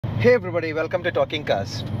Hey everybody, welcome to Talking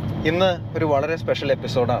Cars. ഇന്ന് ഒരു വളരെ സ്പെഷ്യൽ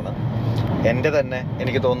എപ്പിസോഡാണ്. എൻ്റെ തന്നെ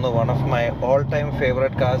എനിക്ക് തോന്നുന്നു one of my all time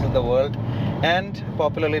favorite cars in the world and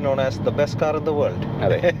popularly known as the best car in the world.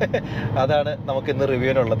 അതാണ് നമുക്ക് ഇന്ന്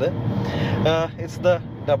റിവ്യൂവിനുള്ളത്. It's the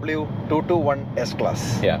W221 S-Class.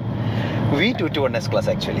 Yeah. V221 S-Class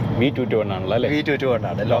actually. V221 ആണല്ലോ അല്ലേ? V221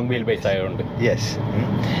 ആണ്. ലോങ് വീൽ ബേസ് ആയതുകൊണ്ട്. Yes.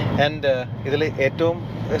 And ഇതിൽ ഏറ്റവും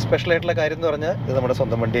special ആയിട്ടുള്ള കാര്യം എന്ന് പറഞ്ഞാൽ ഇത് നമ്മുടെ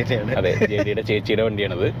സ്വന്തം വണ്ടി തന്നെയാണ്. അതെ, ജെഡിയുടെ ചേച്ചിയുടെ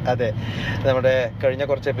വണ്ടിയാണത്. അതെ, നമ്മുടെ കഴിഞ്ഞ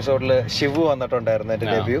കുറച്ച് എപ്പിസോഡിൽ ഷിവു വന്നിട്ടുണ്ടായിരുന്നു എൻ്റെ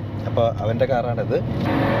ഡെബ്യൂ. അപ്പോൾ അവൻ്റെ കാറാണിത്.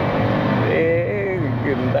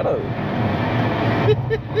 എന്താണത്?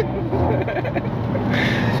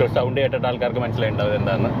 സൗണ്ട് കേട്ടിട്ട് ആൾക്കാർക്ക് മനസ്സിലായിണ്ടാവും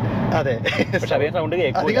എന്താന്ന്. അതെ, അധികം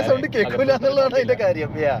സൗണ്ട് കേൾക്കൂല എന്നുള്ളതാണ് അതിൻ്റെ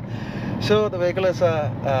കാര്യം. So the vehicle is a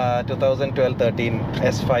 2012-13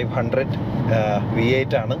 S500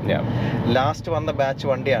 V8 ആണ്. ലാസ്റ്റ് വന്ന ബാച്ച്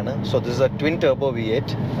വണ്ടിയാണ്. So this is A twin turbo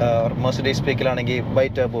V8 Mercedes സ്പീക്കിലാണെങ്കിൽ by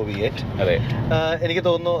turbo V8. എനിക്ക്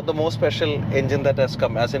തോന്നുന്നു the most special engine that has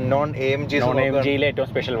come as in non-AMG ഏറ്റവും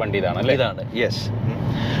സ്പെഷ്യൽ വണ്ടി ഇതാണ്. Yes.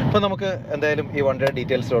 അപ്പോൾ നമുക്ക് എന്തായാലും ഈ വണ്ടിയുടെ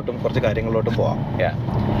ഡീറ്റെയിൽസിലോട്ടും കുറച്ച് കാര്യങ്ങളിലോട്ടും പോവാം.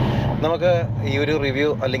 നമുക്ക് ഈ ഒരു റിവ്യൂ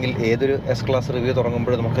അല്ലെങ്കിൽ ഏതൊരു എസ് ക്ലാസ് റിവ്യൂ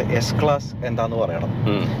തുടങ്ങുമ്പോഴും നമുക്ക് എസ് ക്ലാസ് എന്താന്ന് പറയണം.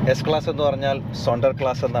 എസ് ക്ലാസ് എന്ന് പറഞ്ഞാൽ സോണ്ടർ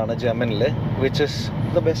ക്ലാസ് എന്നാണ് ജർമ്മനിൽ, which is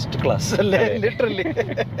the best class അല്ലേ, ലിറ്ററലി.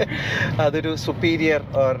 അതൊരു സുപ്പീരിയർ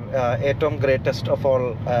ഓർ ഏറ്റവും ഗ്രേറ്റസ്റ്റ് ഓഫ് ഓൾ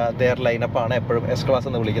ദെയർ ലൈനപ്പാണ് എപ്പോഴും എസ് ക്ലാസ്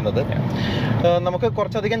എന്ന് വിളിക്കുന്നത്. നമുക്ക്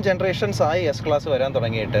കുറച്ചധികം ജനറേഷൻസ് ആയി എസ് ക്ലാസ് വരാൻ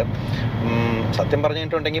തുടങ്ങിയിട്ട്. സത്യം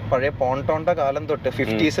പറഞ്ഞിട്ടുണ്ടെങ്കിൽ പഴയ പോണ്ടോണിന്റെ കാലം തൊട്ട്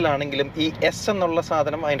 50s ഈ എസ് എന്നുള്ള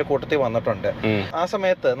സാധനം അതിന്റെ കൂട്ടത്തിൽ വന്നിട്ടുണ്ട്. ആ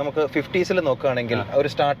സമയത്ത് നമുക്ക് 50s നോക്കുകയാണെങ്കിൽ ഒരു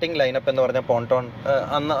സ്റ്റാർട്ടിംഗ് ലൈനപ്പ് എന്ന് പറഞ്ഞ പോണ്ടോൺ,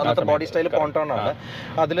 അന്നത്തെ ബോഡി സ്റ്റൈൽ പോണ്ടോൺ ആണ്.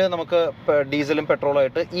 അതിൽ നമുക്ക് ഡീസലും പെട്രോളും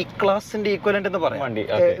ആയിട്ട് ഈ ക്ലാസിന്റെ ഈക്വലന്റ് എന്ന് പറയാം.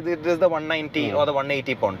 190 or the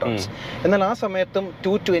 180 പോണ്ടോൺസ്. എന്നാൽ ആ സമയത്തും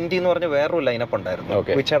 220 എന്ന് പറഞ്ഞ വേറൊരു ലൈനപ്പ് ഉണ്ടായിരുന്നു,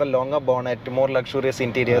 which had a longer bonnet, more luxurious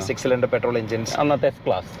interior, 6-cylinder petrol engines. അന്നത്തെ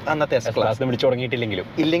എസ് ക്ലാസ് വിളിച്ചു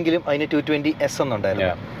തുടങ്ങിയിട്ടില്ലെങ്കിലും അതിന് 220S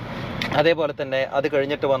എന്നുണ്ടായിരുന്നു. അതേപോലെ തന്നെ അത്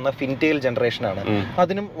കഴിഞ്ഞിട്ട് വന്ന ഫിൻറ്റെയിൽ ജനറേഷനാണ്.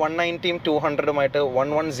 അതിനും 190-യും 200-ഉമായിട്ട്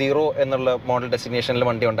 110 എന്നുള്ള മോഡൽ ഡെസ്റ്റിനേഷനിൽ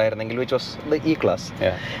വണ്ടി ഉണ്ടായിരുന്നെങ്കിൽ which was the E class.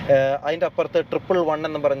 അതിൻ്റെ അപ്പുറത്ത് 111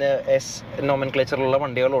 എന്ന് പറഞ്ഞ എസ് നോമൻക്ലേച്ചറിലുള്ള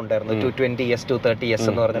വണ്ടികളും ഉണ്ടായിരുന്നു. 220S 230S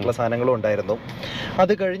എന്ന് പറഞ്ഞിട്ടുള്ള സാധനങ്ങളും ഉണ്ടായിരുന്നു.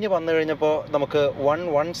 അത് കഴിഞ്ഞ് വന്നു കഴിഞ്ഞപ്പോൾ നമുക്ക്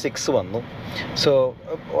 116 വന്നു. സോ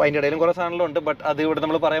അതിൻ്റെ ഇടയിലും കുറേ സാധനങ്ങളുണ്ട്, ബട്ട് അത് ഇവിടെ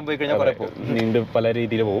നമ്മൾ പറയാൻ പോയി കഴിഞ്ഞാൽ കുറേ പോകും, പല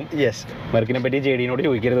രീതിയിൽ പോകും. യെസ്, മെർക്കിനെ പറ്റി ജെഡിനോട്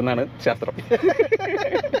ചോദിക്കരുതെന്നാണ് ശാസ്ത്രം.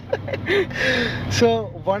 സോ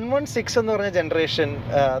 116 എന്ന് പറഞ്ഞ ജനറേഷൻ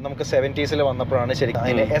നമുക്ക് 70s വന്നപ്പോഴാണ് ശരിക്കും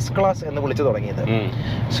അതിന് എസ് ക്ലാസ് എന്ന് വിളിച്ചു തുടങ്ങിയത്.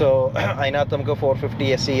 സോ അതിനകത്ത് നമുക്ക് 450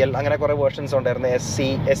 SEL അങ്ങനെ കുറെ വേർഷൻസ് ഉണ്ടായിരുന്നു. SC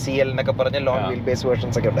SEL എന്നൊക്കെ പറഞ്ഞ ലോങ് വീൽ ബേസ്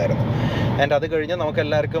വേർഷൻസ് ഒക്കെ ഉണ്ടായിരുന്നു. ആൻഡ് അത് കഴിഞ്ഞ് നമുക്ക്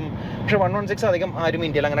എല്ലാവർക്കും, പക്ഷെ 116 അധികം ആരും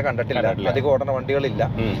ഇന്ത്യയിൽ അങ്ങനെ കണ്ടിട്ടില്ല, അധികം ഓടുന്ന വണ്ടികളില്ല.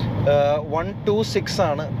 126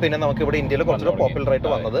 ആണ് പിന്നെ നമുക്ക് ഇവിടെ ഇന്ത്യയിൽ കുറച്ചുകൂടെ പോപ്പുലർ ആയിട്ട്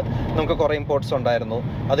വന്നത്. നമുക്ക് കുറെ ഇമ്പോർട്ട്സ് ഉണ്ടായിരുന്നു.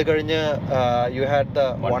 അത് കഴിഞ്ഞ് യു ഹാഡ് ദ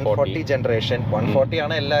 140 ജനറേഷൻ. 140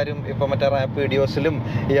 ആണ് എല്ലാവരും ഇപ്പൊ മറ്റേ റാപ്പ് വീഡിയോസിലും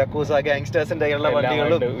യക്കൂസ ഗാങ്സ്റ്റേഴ്സിന്റെ ഉള്ള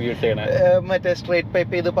വണ്ടികളും മറ്റേ സ്ട്രേറ്റ്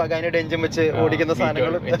പൈപ്പ് ചെയ്ത് പകാനിയുടെ എഞ്ചിൻ വെച്ച് ഓടിക്കുന്ന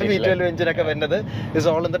സാധനങ്ങളും V12 എഞ്ചിനൊക്കെ വരുന്നത് is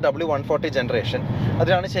all in the W140 generation.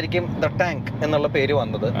 അതിലാണ് ശരിക്കും ദ ടാങ്ക് എന്നുള്ള പേര്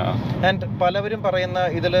വന്നത്. ആൻഡ് പലവരും പറയുന്ന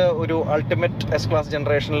ഇതില് ഒരു അൾട്ടിമേറ്റ് എസ് ക്ലാസ്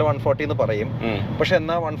ജനറേഷനിൽ 140 എന്ന് പറയും. പക്ഷെ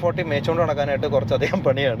എന്നാൽ 140 മേച്ചോണ്ട് നടക്കാനായിട്ട് കുറച്ചധികം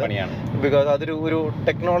പണിയാണ്. ബിക്കോസ് അതൊരു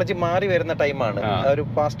ടെക്നോളജി മാറി വരുന്ന ടൈമാണ്. ഒരു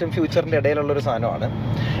പാസ്റ്റും ഫ്യൂച്ചറിന്റെ ഇടയിലുള്ള ഒരു സാധനമാണ്.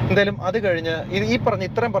 എന്തായാലും അത് കഴിഞ്ഞ്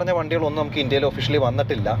ഇത്രയും പറഞ്ഞ വണ്ടികളൊന്നും നമുക്ക് ഇന്ത്യയിൽ ഒഫീഷ്യലി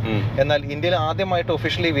വന്നിട്ടില്ല. എന്നാൽ ഇന്ത്യയിൽ ആദ്യമായിട്ട്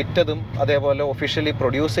ഒഫീഷ്യലി വിറ്റതും അതേപോലെ ഒഫീഷ്യലി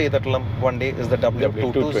പ്രൊഡ്യൂസ് ചെയ്തിട്ടുള്ള വണ്ടി is the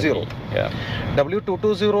W220.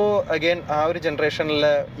 W220 again ആ ഒരു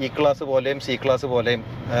ജനറേഷനിലെ ഇ ക്ലാസ് പോലെയും സി ക്ലാസ് പോലെയും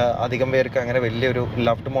അധികം പേർക്ക് അങ്ങനെ വലിയൊരു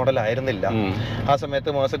ലവ്ഡ് മോഡൽ ആയിരുന്നില്ല. ആ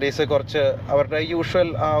സമയത്ത് മെർസിഡീസ് കുറച്ച് അവരുടെ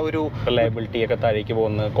യൂഷ്വൽ ആ ഒരു റിലയബിലിറ്റി ഒക്കെ താഴേക്ക്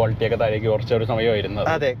പോകുന്ന, ക്വാളിറ്റി ഒക്കെ താഴേക്ക് കുറച്ചൊരു സമയമായിരുന്നു.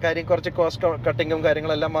 അതെ, കാര്യം കുറച്ച് കോസ്റ്റ് കട്ടിങ്ങും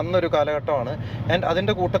കാര്യങ്ങളെല്ലാം വന്നൊരു കാലഘട്ടമാണ്. ആൻഡ്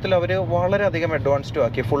അതിന്റെ കൂട്ടത്തിൽ അവർ വളരെയധികം അഡ്വാൻസ്ഡ്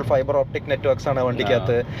ആക്കി. ഫുൾ ഫൈബർ ഓപ്റ്റിക് നെറ്റ്വർക്ക്സ് ആണ്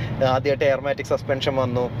വണ്ടിക്കകത്ത്. ആദ്യമായിട്ട് എയർമാറ്റിക് സസ്പെൻഷൻ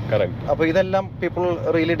വന്നു. അപ്പോൾ ഇതെല്ലാം people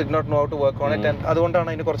really did not know how to work on it. And അതുകൊണ്ടാണ്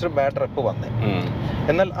അതിന് കുറച്ചൊരു ബാഡ് റെപ്പ് വന്നത്.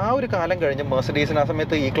 എന്നാൽ ആ ഒരു കാലം കഴിഞ്ഞ് മെർസിഡീസിന് ആ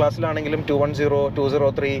സമയത്ത് ഇ ക്ലാസ്സിലാണെങ്കിലും 210,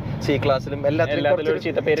 203 സി ക്ലാസ്സിലും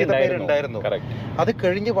എല്ലാത്തിലും പേരുണ്ടായിരുന്നു. അത്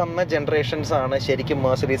കഴിഞ്ഞ് വന്ന ജനറേഷൻസ് ആണ് ശരിക്കും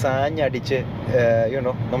മെർസിഡീസ് ആഞ്ഞടിച്ച്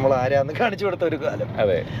യുനോ നമ്മൾ ആരാന്ന് കാണിച്ചു കൊടുത്ത ഒരു കാലം.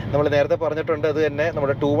 നമ്മൾ നേരത്തെ പറഞ്ഞിട്ടുണ്ട് അത് തന്നെ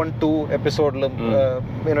നമ്മുടെ 212 എപ്പിസോഡിലും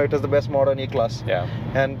it is the best model in E class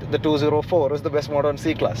and the 204 is the best model in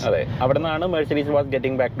C class. അതെ, അവിടെന്നാണ് Mercedes was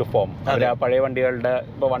getting back to form. അവർ ആ പഴയ വണ്ടികളുടെ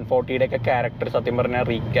ഇപ്പോൾ 140യുടെ ഒക്കെ ക്യാരക്ടർ സത്യം പറഞ്ഞാൽ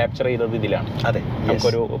റീക്യാപ്ചർ ചെയ്തത് ഇതിലാണ്. അതെ,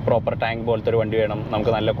 നമുക്കൊരു പ്രോപ്പർ ടാങ്ക് പോലത്തെ ഒരു വണ്ടി വേണം,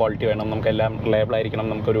 നമുക്ക് നല്ല ക്വാളിറ്റി വേണം, നമുക്കെല്ലാം റിലയബിൾ ആയിരിക്കണം,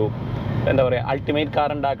 നമുക്കൊരു എന്താ പറയാ അൾട്ടിമേറ്റ് കാർ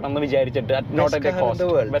ഉണ്ടാക്കണം എന്ന് വിചാരിച്ചിട്ട് not at A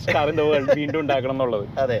cost best car in the world വീണ്ടും ഉണ്ടാക്കണം എന്നുള്ളത്.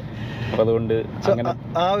 അതെ. അപ്പൊ അതുകൊണ്ട്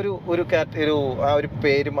ആ ഒരു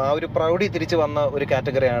പേരും ആ ഒരു പ്രൗഢി തിരിച്ചു വന്ന ഒരു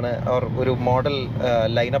കാറ്റഗറിയാണ് ഒരു മോഡൽ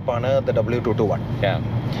ലൈനപ്പാണ് ദ W221.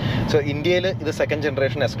 സോ ഇന്ത്യയിൽ ഇത് സെക്കൻഡ്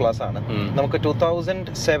ജനറേഷൻ എസ് ക്ലാസ് ആണ്. നമുക്ക്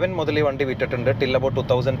 2007 മുതൽ ഈ വണ്ടി വിറ്റിട്ടുണ്ട് ടിൽ അബൌട്ട്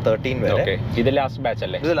 2013 വരെ. ഇത് ലാസ്റ്റ് ബാച്ച്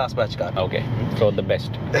അല്ലേ? ഇത് last batch car. Okay, so the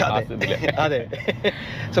best. അതെ.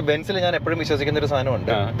 സോ ബെൻസിൽ ഞാൻ എപ്പോഴും വിശ്വസിക്കുന്ന ഒരു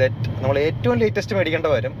സാധനമുണ്ട്, ദാറ്റ് നമ്മൾ ഏറ്റവും ലേറ്റസ്റ്റ് മേടിക്കേണ്ട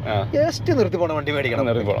വരും ജസ്റ്റ് നിർത്തി പോണ വണ്ടി മേടിക്കണം.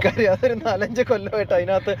 കാര്യം അതൊരു 4-5 കൊല്ലമായിട്ട്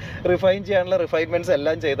അതിനകത്ത് റിഫൈൻ ചെയ്യാനുള്ള റിഫൈൻമെന്റ്സ്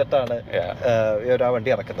എല്ലാം ചെയ്തിട്ടാണ് ആ വണ്ടി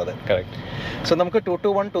ഇറക്കുന്നത്. സോ നമുക്ക്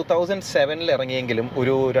 221 2007 ഇറങ്ങിയെങ്കിലും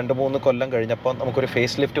ഒരു 2-3 കൊല്ലം കഴിഞ്ഞപ്പോൾ നമുക്കൊരു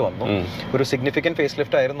ഫേസ് ലിഫ്റ്റ് വന്നു. ഒരു സിഗ്നിഫിക്കന്റ് ഫേസ്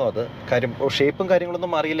ലിഫ്റ്റ് ആയിരുന്നു അത്. കാര്യം ഷേപ്പും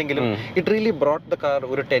കാര്യങ്ങളൊന്നും മാറിയില്ലെങ്കിലും it really brought the car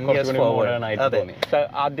ഒരു 10 ഇയേഴ്സ് ഫോർവേഡ്.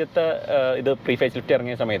 ആദ്യത്തെ ഇത് പ്രീ ഫേസ് ലിഫ്റ്റ്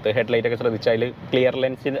ഇറങ്ങിയ സമയത്ത് ഹെഡ്ലൈറ്റ് ഒക്കെ ശ്രദ്ധിച്ചാൽ ക്ലിയർ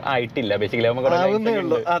ലെൻസ് ആയിട്ടില്ല. ബേസിക്കലി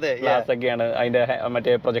ഗ്ലാസ് ഒക്കെയാണ് അതിന്റെ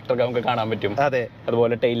മറ്റേ പ്രൊജക്ടർ ഒക്കെ നമുക്ക് കാണാൻ പറ്റും.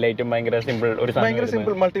 അതുപോലെ ടെയിൽ ലൈറ്റും ഭയങ്കര സിമ്പിൾ ഒരു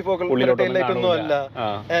മൾട്ടിഫോക്കൽ ടെയിൽ ലൈറ്റ് ഒന്നും അല്ല.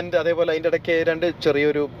 ആൻഡ് അതേപോലെ അതിന്റെ ഇടയ്ക്ക് 2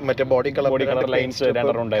 ചെറിയൊരു മറ്റേ ബോഡി കളർ ലൈൻസ്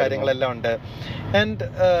കാര്യങ്ങളെല്ലാം ഉണ്ട്. ആൻഡ്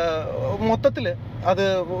മൊത്തത്തില് അത്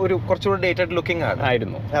ഒരു കുറച്ചുകൂടി ഡേറ്റഡ് ലുക്കിംഗ്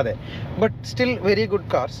ആയിരുന്നു. അതെ, but still very good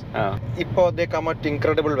cars. ഇപ്പോ they come at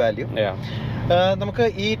incredible value. നമുക്ക്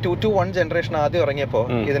ഈ 221 ജനറേഷൻ ആദ്യം ഇറങ്ങിയപ്പോൾ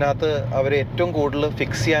ഇതിനകത്ത് അവർ ഏറ്റവും കൂടുതൽ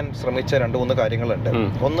ഫിക്സ് ചെയ്യാൻ ശ്രമിച്ച 2-3 കാര്യങ്ങളുണ്ട്.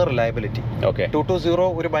 ഒന്ന് റിലയബിലിറ്റി. 220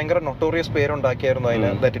 ഒരു ഭയങ്കര നൊട്ടോറിയസ് പേരുണ്ടാക്കിയായിരുന്നു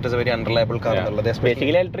അതിന്, that it is very unreliable car എന്നുള്ളത്.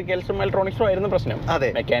 ബേസിക്കലി ഇലക്ട്രിക്കൽസും ഇലക്ട്രോണിക്സും ആയിരുന്നു പ്രശ്നം.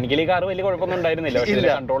 അതെ, മെക്കാനിക്കലി കാർ വലിയ കുഴപ്പമൊന്നും ഉണ്ടായിരുന്നില്ല.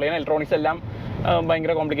 കൺട്രോൾ ചെയ്യാൻ ഇലക്ട്രോണിക്സ് എല്ലാം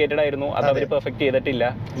ഭയങ്കര കോംപ്ലിക്കേറ്റഡ് ആയിരുന്നു. അത് അവർ പെർഫെക്റ്റ് ചെയ്തിട്ടില്ല.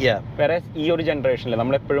 വേറെ ഈ ഒരു ജനറേഷനിൽ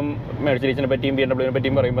നമ്മളെപ്പോഴും മെഴ്സിഡീസിനെ പറ്റിയും BMW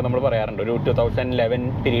പറ്റിയും പറയുമ്പോൾ നമ്മൾ പറയാറുണ്ട് ഒരു 2011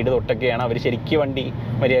 പീരീഡ് തൊട്ടൊക്കെയാണ് അവർ ശരിക്കും വണ്ടി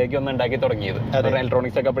മര്യാദയ്ക്ക് ഒന്ന് ഉണ്ടാക്കി തുടങ്ങിയത്.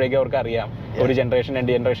 ഇലക്ട്രോണിക്സ് ഒക്കെ അപ്പോഴേക്കും അവർക്ക് അറിയാം. ഒരു ജനറേഷൻ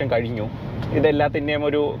 2 ജനറേഷൻ കഴിഞ്ഞു. ഇതെല്ലാത്തിന്റെയും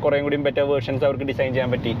ഒരു കുറേ കൂടി ബെറ്റർ വേർഷൻസ് അവർക്ക് ഡിസൈൻ ചെയ്യാൻ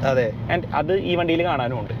പറ്റി. അതെ, ആൻഡ് അത് ഈ വണ്ടിയിൽ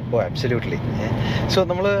കാണാനും ഉണ്ട്. അബ്സല്യൂട്ട്ലി. സോ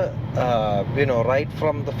നമ്മള് റൈറ്റ്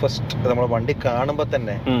ഫ്രം ദ ഫസ്റ്റ് നമ്മൾ വണ്ടി കാണുമ്പോൾ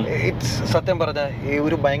തന്നെ ഇറ്റ്സ് സത്യം പറഞ്ഞ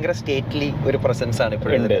ഒരു ഭയങ്കര സ്റ്റേറ്റ്ലി ഒരു പ്രസൻസ് ആണ്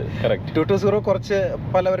ഇപ്പോഴും. 220 കുറച്ച്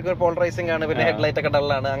പലവർക്കും പോളറൈസിംഗ് ആണ്, പിന്നെ ഹെഡ്ലൈറ്റ് ഒക്കെ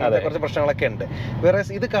ഡള്ളാണ്, അങ്ങനത്തെ കുറച്ച് പ്രശ്നങ്ങളൊക്കെ ഉണ്ട്. വേറെ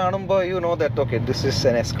ഇത് കാണുമ്പോൾ you know that okay this is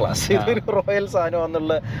an S class, ഇതൊരു റോയൽ സാധനം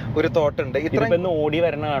എന്നുള്ള ഒരു തോട്ട് ഉണ്ട്. ഇത്രയും ഓടി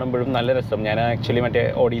വരണ കാണുമ്പോഴും നല്ല രസം. ഞാൻ ആക്ച്വലി മറ്റേ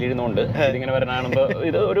ഓടിയിൽ ഇരുന്നുകൊണ്ട് ഇതിങ്ങനെ വരണ കാണുമ്പോൾ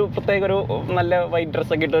ഇത് ഒരു പ്രത്യേക ഒരു നല്ല വൈറ്റ്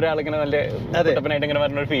ഡ്രസ് ഒക്കെ ഇട്ട ഒരാളിങ്ങനെ നല്ല കുട്ടപ്പനായിട്ട് ഇങ്ങനെ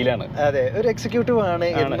വരുന്ന ഒരു ഫീലാണ്. അതെ, ഒരു എക്സിക്യൂട്ടീവ് ആണ്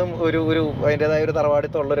എന്നും ഒരു അതിന്റേതായ ഒരു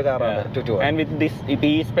തറവാടിത്തമുള്ള ഒരു കാറാണ് 221. ആൻഡ് വിത്ത് ദിസ്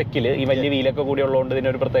ഈ സ്പെക്കില് ഈ വലിയ വീലൊക്കെ കൂടി ഉള്ളതുകൊണ്ട് ഇതിന്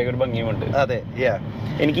ഒരു പ്രത്യേക ഒരു ഭംഗിയുമുണ്ട്. അതെ,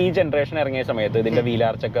 എനിക്ക് ഈ ജനറേഷൻ ഇറങ്ങിയ സമയത്ത് ഇതിന്റെ വീൽ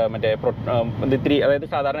ആർച്ചൊക്കെ മറ്റേ ഇത്തിരി, അതായത്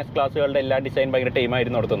സാധാരണ എസ് ക്ലാസുകളുടെ എല്ലാ ഡിസൈൻ ഭയങ്കര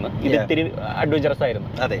ടൈമായിരുന്നു നടത്തുന്നത്. ഇത് ഇത്തിരി അഡ്വഞ്ചറസ് ആയിരുന്നു.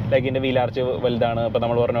 ലൈക്ക് ഇതിന്റെ വീൽ ആർച്ച് വലുതാണ്. ഇപ്പൊ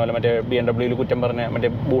നമ്മൾ പറഞ്ഞ പോലെ മറ്റേ BMW കുറ്റം പറഞ്ഞ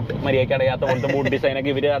മറ്റേ ബൂട്ട് മര്യാദയ്ക്ക് അടയാത്ത പോലത്തെ ബൂട്ട് ഡിസൈൻ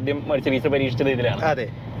ഒക്കെ ഇവര് ആദ്യം മെഴ്സിഡീസ് പരീക്ഷിച്ചത് ഇതിലാണ്.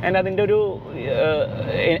 ആൻഡ് അതിന്റെ ഒരു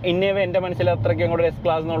ഇന്നേവ എന്റെ മനസ്സിൽ അത്രയ്ക്കും കൂടെ എസ്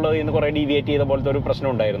ക്ലാസ് എന്നുള്ളത് ഇന്ന് കുറെ ഡീവിയേറ്റ് ചെയ്ത പോലത്തെ ഒരു പ്രശ്നം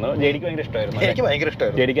ഉണ്ടായിരുന്നു. ജെഡിക്ക് ഭയങ്കര ഇഷ്ടമായിരുന്നു. എനിക്ക് ഭയങ്കര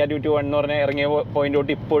ഇഷ്ടമായിരുന്നു. ജെഡിക്ക് 221 എന്ന് പറഞ്ഞാൽ ഇറങ്ങിയ പോയിന്റ്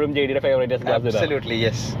തൊട്ട് ഇപ്പോഴും ജെഡിയുടെ favourite S class. Absolutely,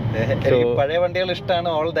 yes. പഴയ വണ്ടികൾ ഇഷ്ടമാണ്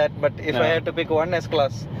all that, but if I had to pick one S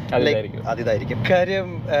class അതിതായിരിക്കും. കാര്യം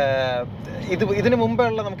ഇതിന്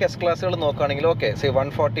മുമ്പുള്ള നമുക്ക് എസ് ക്ലാസുകൾ നോക്കുകയാണെങ്കിൽ ഓക്കെ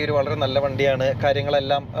 140 ഒരു വളരെ നല്ല വണ്ടിയാണ്,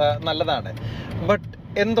 കാര്യങ്ങളെല്ലാം നല്ലതാണ്. ബട്ട്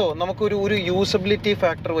എന്തോ നമുക്കൊരു യൂസബിലിറ്റി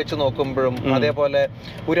ഫാക്ടർ വെച്ച് നോക്കുമ്പോഴും അതേപോലെ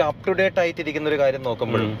ഒരു അപ് ടു ഡേറ്റ് ആയിട്ടിരിക്കുന്ന ഒരു കാര്യം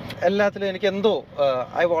നോക്കുമ്പോഴും എല്ലാത്തിലും എനിക്ക് എന്തോ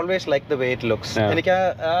I always like the way it looks. എനിക്ക്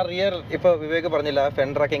ആ റിയർ ഇപ്പൊ വിവേക് പറഞ്ഞില്ല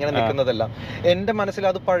ഫെൻഡറൊക്കെ ഇങ്ങനെ നിൽക്കുന്നതെല്ലാം എന്റെ മനസ്സിൽ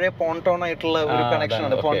അത് പഴയ പോൺടോൺ ആയിട്ടുള്ള ഒരു കണക്ഷൻ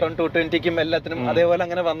ആണ്. പോൺടോൺ 220ക്കും എല്ലാത്തിനും അതേപോലെ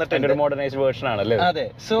അങ്ങനെ വന്നിട്ടുണ്ട്. മോഡേണൈസ്ഡ് വേർഷൻ ആണല്ലേ? അതെ.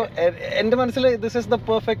 സോ എന്റെ മനസ്സിൽ this is the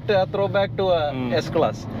perfect throw back to S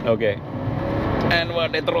class. Okay, and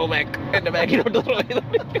what A throw back. എന്റെ ബാക്കിലോട്ട് ത്രോ ചെയ്തു.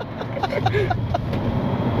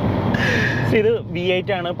 ഇത് V8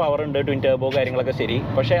 ആണ്, പവർ ഉണ്ട്, ട്വിൻ ടർബോ കാര്യങ്ങളൊക്കെ ശരി.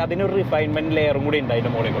 പക്ഷെ അതിനൊരു റിഫൈൻമെന്റ് ലെയറും കൂടി ഉണ്ട്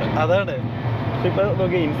അതിന്റെ മുകളിൽ കൂടെ. അതാണ് ഇപ്പൊ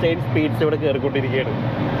നോക്കി ഇൻസൈൻ സ്പീഡ്സ് ഇവിടെ കയറിക്കൊണ്ടിരിക്കുകയാണ്.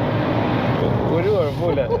 ഒരു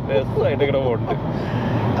കുഴപ്പമില്ല, രസമായിട്ട് ഇങ്ങനെ പോകുന്നുണ്ട്.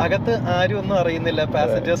 അകത്ത് ആരും ഒന്നും അറിയുന്നില്ല,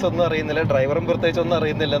 പാസഞ്ചേഴ്സ് ഒന്നും അറിയുന്നില്ല, ഡ്രൈവറും പ്രത്യേകിച്ച് ഒന്നും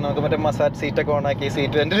അറിയുന്നില്ല. നമുക്ക് മറ്റേ മസാജ് സീറ്റൊക്കെ ഓണാക്കി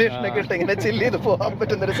സീറ്റ് വെന്റിലേഷൻ ഒക്കെ ഇട്ട് ഇങ്ങനെ ചില്ല് ചെയ്ത് പോകാൻ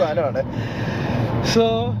പറ്റുന്നൊരു സാധനമാണ്. സോ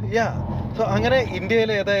അങ്ങനെ ഇന്ത്യയിൽ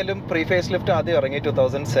ഏതായാലും പ്രീ ഫേസ് ലിഫ്റ്റ് ആദ്യം ഇറങ്ങി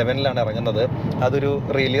 2007 ഇറങ്ങുന്നത്. അതൊരു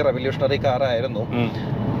റിയലി റെവല്യൂഷണറി കാർ ആയിരുന്നു.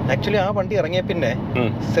 ആക്ച്വലി ആ വണ്ടി ഇറങ്ങിയ പിന്നെ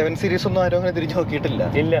 7 സീരീസ് ഒന്നും ആരും അങ്ങനെ തിരിഞ്ഞു നോക്കിയിട്ടില്ല.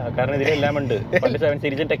 ഇല്ല, കാരണം ഇതിലെല്ലാം ഉണ്ട്. 7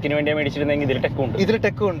 സീരീസ് ടെക്കിന് വേണ്ടി മേടിച്ചിരുന്നെങ്കിൽ ഇതിൽ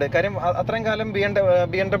ടെക്കും ഉണ്ട്. കാര്യം അത്രയും കാലം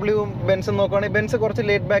BMW ബെൻസും നോക്കുകയാണെങ്കിൽ ബെൻസ് കുറച്ച്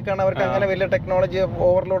ലേറ്റ് ബാക്ക് ആണ്. അവർക്ക് അങ്ങനെ വലിയ ടെക്നോളജി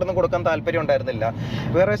ഓവർലോഡ് ഒന്നും കൊടുക്കാൻ താല്പര്യം ഉണ്ടായിരുന്നില്ല.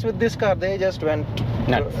 Whereas with this car they just went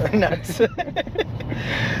nuts.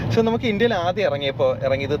 So നമുക്ക് ഇന്ത്യയിൽ ആദ്യം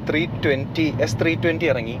ഇറങ്ങിയത് 320 S320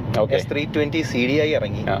 ഇറങ്ങി, S320 CDI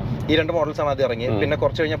ഇറങ്ങി. ഈ 2 മോഡൽസ് ആണ് ആദ്യം ഇറങ്ങിയത്. പിന്നെ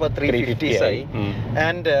കുറച്ച് കഴിഞ്ഞപ്പോൾ 350s ആയി.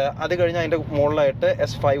 ആൻഡ് അത് കഴിഞ്ഞ് അതിന്റെ മുകളിലായിട്ട്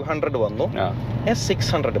S500 വന്നു,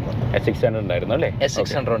 S600 വന്നു. S600 ഉണ്ടായിരുന്നു അല്ലേ?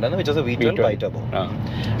 S600 ഉണ്ടായിരുന്നു, which was a V12 Biturbo.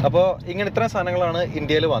 അപ്പോൾ ഇങ്ങനെ ഇത്രയും സാധനങ്ങളാണ്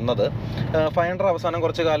ഇന്ത്യയിൽ വന്നത്. 500 അവസാനം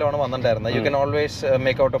കുറച്ച് കാലമാണ് വന്നിട്ടുണ്ടായിരുന്നത്. You can always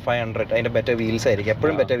make out of 500. അതിന്റെ ബെറ്റർ വീൽസ് ആയിരിക്കും,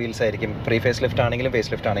 എപ്പോഴും ബെറ്റർ വീൽസ് ആയിരിക്കും, പ്രീ ഫേസ് ലിഫ്റ്റ് ആണെങ്കിലും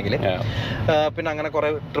ഫേസ് ലിഫ്റ്റ് ആണെങ്കിലും. പിന്നെ അങ്ങനെ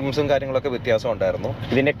കുറെ ട്രിംസും കാര്യങ്ങളൊക്കെ വ്യത്യാസം ഉണ്ടായിരുന്നു.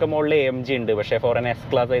 ഇതിന്റെയൊക്കെ മുകളിൽ AMG ഉണ്ട്, പക്ഷേ four N S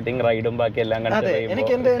class I think റൈഡും ബാക്കി എല്ലാം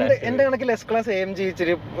എനിക്ക് എന്റെ കണക്കിൽ S ക്ലാസ് AMG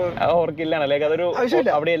ഇച്ചിരി ഓർക്കില്ലാണ്. ലൈക്ക് അതൊരു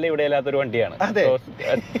അവിടെയല്ല ഇവിടെ അല്ലാത്തൊരു വണ്ടിയാണ്.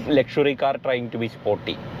 Luxury car trying to B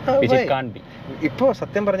sporty, which it can't be. ഇപ്പൊ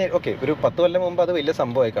സത്യം പറഞ്ഞ ഓക്കെ, ഒരു 10 കൊല്ലം മുമ്പ് അത് വലിയ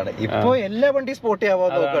സംഭവമായി കാണും. ഇപ്പൊ എല്ലാ വണ്ടി സ്പോർട്ടി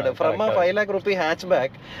ആവാൻ നോക്കാണ്. From a 5 lakh rupee hatch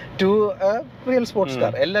back to real sports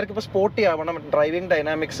car. എല്ലാവർക്കും ഇപ്പൊ സ്പോർട്ടി ആവണം, ഡ്രൈവിംഗ്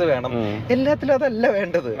ഡൈനാമിക്സ് വേണം, എല്ലാത്തിലും അതല്ല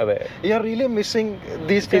വേണ്ടത്. You are really missing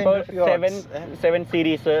these kind of 7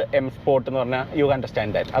 series M sport എന്ന് പറഞ്ഞാൽ യു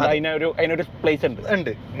അണ്ടർസ്റ്റാൻഡ് ദാറ്റ്. അത് അതിനൊരു പ്ലേസ്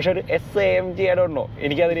ഉണ്ട്. പക്ഷെ ഒരു SAMG I don't know,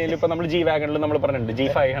 എനിക്ക് അതിൽ ഇപ്പൊ നമ്മൾ G വാഗണിൽ നമ്മൾ പറഞ്ഞിട്ടുണ്ട്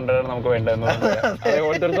G500 ആണ് നമുക്ക് വേണ്ടതെന്ന്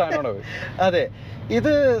ഒരു സാധനമാണ്. അതെ,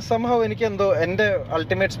 ഇത് സംഭവം എനിക്ക് എന്തോ എന്റെ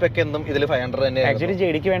അൾട്ടിമേറ്റ് സ്പെക് എന്നും ഇതിൽ 500 തന്നെ. ആക്ച്വലി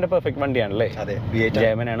JDക്ക് വേണ്ട പെർഫെക്റ്റ് വണ്ടിയാണല്ലേ? അതെ,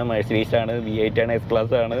 ജർമ്മൻ ആണ്, മെഴ്സീഡീസ് ആണ്, V8 ആണ്, S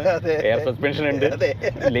ക്ലാസ് ആണ്, എയർ സസ്പെൻഷൻ ഉണ്ട്,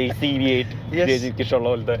 ലേസി V8 ഇഷ്ടമുള്ള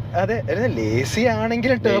പോലത്തെ. അതെ, ലേസി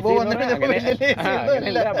ആണെങ്കിലും ടർബോ വന്നിട്ട്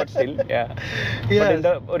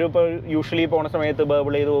ഒരു യൂഷ്വലി പോണ സമയത്ത്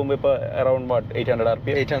ബബിൾ ചെയ്ത് പോകുമ്പോ ഇപ്പൊ അറൌണ്ട് 800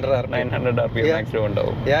 RPM 900 RPM മാക്സിമം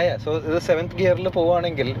ഉണ്ടാവും. സോ ഇത് 7th ഗിയറിൽ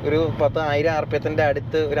പോവാണെങ്കിൽ ഒരു 10,000 RPM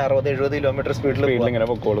അടുത്ത് ഒരു 60-70 കിലോമീറ്റർ സ്പീഡിൽ ഇങ്ങനെ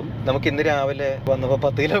പൊക്കോളും. നമുക്ക് ഇന്ന് രാവിലെ വന്നപ്പോ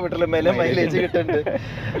 10 കിലോമീറ്ററിൽ മേലെ മൈലേജ് കിട്ടുന്നുണ്ട്.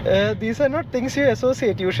 These are not things you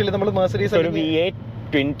associate usually നമ്മൾ മെർസിഡീസ്. ഒരു V8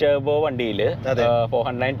 ട്വിൻ ടർബോ വണ്ടിയിൽ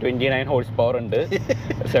 429 ഹോഴ്സ് പവർ ഉണ്ട്,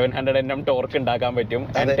 700 Nm ടോർക്ക് ഉണ്ടാക്കാൻ പറ്റും,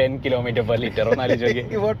 10 km/L.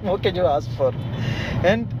 What more can you ask for?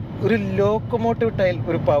 And ഒരു ലോക്കോമോട്ടീവ് ടൈൽ,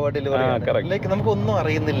 ഒരു പവർ ഡെലിവറി, ലൈക്ക് നമുക്കൊന്നും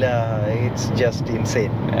അറിയുന്നില്ല. It's just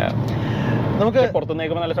insane. നമുക്ക്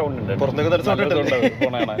പുറത്തുനിന്ന് നല്ല സൗണ്ട് ഉണ്ട്,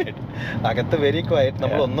 അകത്ത് വെരി ക്വയറ്റ്,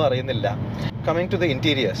 നമ്മളൊന്നും അറിയുന്നില്ല. കമ്മിങ് ടു ദ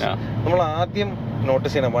ഇന്റീരിയേഴ്സ്, നമ്മൾ ആദ്യം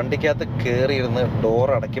നോട്ടീസ് ചെയ്യണം, വണ്ടിക്കകത്ത് കയറി ഇരുന്ന് ഡോർ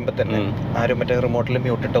അടയ്ക്കുമ്പോ തന്നെ ആരും മറ്റേ റിമോട്ടിൽ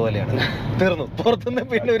മ്യൂട്ടിട്ട പോലെയാണ്. തീർന്നു, പുറത്തുനിന്ന്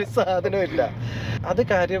പിന്നെ ഒരു സാധനവും ഇല്ല. അത്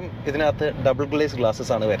കാര്യം ഇതിനകത്ത് ഡബിൾ ഗ്ലേസ്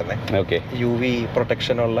ഗ്ലാസസ് ആണ് വരുന്നത്. UV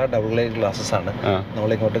പ്രൊട്ടക്ഷനുള്ള ഡബിൾ ഗ്ലേസ് ഗ്ലാസസ് ആണ്. നമ്മൾ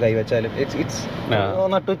ഇങ്ങോട്ട് കൈവച്ചാലും ഇറ്റ്സ്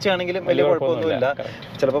നട്ടുച്ചയാണെങ്കിലും വലിയ കുഴപ്പമൊന്നുമില്ല.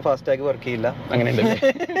 ചിലപ്പോൾ ഫാസ്റ്റാഗ് വർക്ക് ചെയ്യില്ല,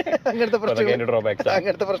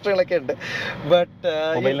 അങ്ങനത്തെ പ്രശ്നങ്ങളൊക്കെ ഉണ്ട്. ബട്ട്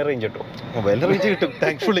മൊബൈലിന് റേഞ്ച് കിട്ടും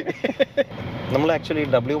താങ്ക്ഫുള്ളി. നമ്മൾ ആക്ച്വലി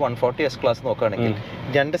W140 S ക്ലാസ് നോക്കുകയാണെങ്കിൽ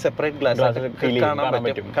 2 സെപ്പറേറ്റ് ഗ്ലാസ് കാണാൻ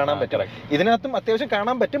പറ്റും. ഇതിനകത്തും അത്യാവശ്യം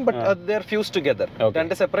കാണാൻ പറ്റും, but they are fuse together.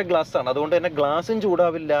 2 separate glass ആണ്, അതുകൊണ്ട് തന്നെ ഗ്ലാസും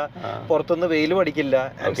ചൂടാവില്ല, പുറത്തുനിന്ന് വെയിൽ അടിക്കില്ല,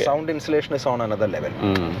 and sound insulation is on another level.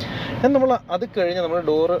 നമ്മൾ അത് കഴിഞ്ഞ് നമ്മൾ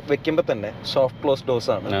ഡോർ വെക്കുമ്പോൾ തന്നെ സോഫ്റ്റ് ക്ലോസ്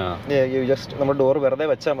ഡോർസ് ആണ്. ജസ്റ്റ് നമ്മൾ ഡോർ വെറുതെ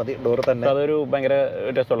വെച്ചാൽ മതി, ഡോർ തന്നെ. അതൊരു ഭയങ്കര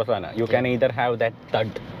രസമുള്ള സാധനം. You can either have that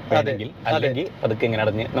thud, അല്ലെങ്കിൽ അതൊക്കെ ഇങ്ങനെ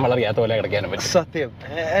അടഞ്ഞ് നമ്മളറിയാത്ത പോലെ കിടക്കാനും പറ്റും. സത്യം.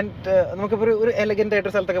 ആൻഡ് നമുക്കിപ്പോൾ ഒരു എലഗന്റ്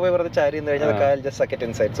ആയിട്ട് സ്ഥലത്തൊക്കെ പോയി വെറുതെ ചാരി നിന്ന് കഴിഞ്ഞാൽ കാൽ just suck it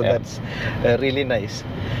inside. So that's really nice.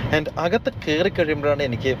 And അകത്ത് കയറി കഴിയുമ്പോഴാണ്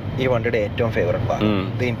എനിക്ക് ഈ വണ്ടിയുടെ ഏറ്റവും favourite part,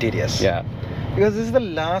 the interiors. Because this is the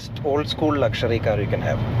last old school luxury car you can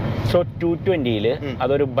have. So 220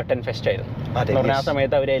 അതൊരു ബട്ടൺ ഫെസ്റ്റ് ആയിരുന്നു. ആ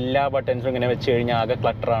സമയത്ത് അവർ എല്ലാ ബട്ടൺസും ഇങ്ങനെ വെച്ച് കഴിഞ്ഞാൽ ആകെ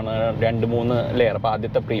ക്ലട്ടറാണ്, 2-3 ലെയർ. അപ്പൊ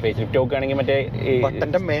ആദ്യത്തെ പ്രീ ഫേസ് ലിഫ്റ്റ് ഒക്കെ ആണെങ്കിൽ മറ്റേ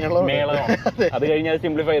മേളമാണ്. അത് കഴിഞ്ഞ് അത്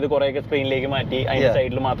സിംപ്ലിഫൈ ചെയ്ത് കുറെയൊക്കെ സ്ക്രീനിലേക്ക് മാറ്റി, അതിന്റെ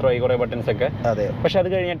സൈഡിൽ മാത്രമായി കുറെ ബട്ടൺസ് ഒക്കെ. പക്ഷെ അത്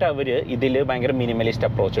കഴിഞ്ഞിട്ട് അവര് ഇതില് ഭയങ്കര മിനിമലിസ്റ്റ്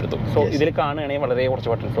അപ്രോച്ച് എടുത്തു. സോ ഇതിൽ കാണുകയാണെങ്കിൽ വളരെ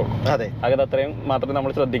കുറച്ച് ബട്ടൺസ് ഉള്ളൂ. അകത്ത് അത്രയും മാത്രമേ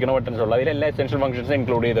നമ്മൾ ശ്രദ്ധിക്കുന്ന ബട്ടൺസ് ഉള്ളൂ. അതിലെല്ലാ എസെൻഷ്യൽ ഫംഗ്ഷൻസ്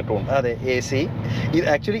ഇൻക്ലൂഡ് ചെയ്തിട്ടുണ്ട്. അതെ, AC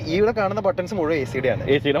ആക്ച്വലി ഇവിടെ കാണുന്ന ബട്ടൺസ് മുഴുവൻ AC ആണ്.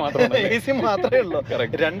 AC മാത്രമേ ഉള്ളൂ.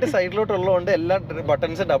 2 സൈഡിലോട്ടുള്ളതുകൊണ്ട് എല്ലാ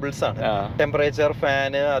ബട്ടൺസ് ഡബിൾസ് ആണ്. ടെമ്പറേച്ചർ,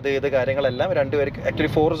 ഫാന്, അത് ഇത് കാര്യങ്ങളെല്ലാം 2 പേർക്ക് ആക്ച്വലി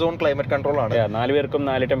 4 സോൺ ക്ലൈമറ്റ് കൺട്രോൾ ആണ്. 4 പേർക്കും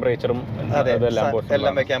 4 ടെമ്പറേച്ചറും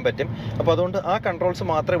എല്ലാം വെക്കാൻ പറ്റും. അപ്പൊ അതുകൊണ്ട് ആ കൺട്രോൾസ്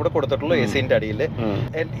മാത്രമേ ഇവിടെ കൊടുത്തിട്ടുള്ളൂ ACന്റെ അടിയിൽ.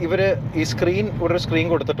 ഇവര് ഈ സ്ക്രീൻ, ഇവിടെ ഒരു സ്ക്രീൻ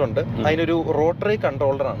കൊടുത്തിട്ടുണ്ട്, അതിനൊരു റോട്ടറി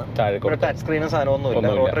കൺട്രോളർ ആണ്. Touch സ്ക്രീനും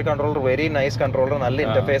സാധനമൊന്നുമില്ല. Rotary controller, very nice controller, നല്ല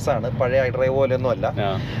ഇന്റർഫേസ് ആണ്, പഴയ ഐഡ്രൈവ് പോലെ ഒന്നും അല്ല.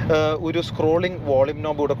 ഒരു സ്ക്രോളിംഗ് വോളിയം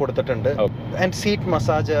നോബ് ഇവിടെ കൊടുത്തിട്ടുണ്ട്. ആൻഡ് സീറ്റ്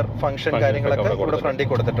മസാജർ ഫംഗ്ഷൻ കാര്യങ്ങളൊക്കെ ഇവിടെ ഫ്രണ്ടിൽ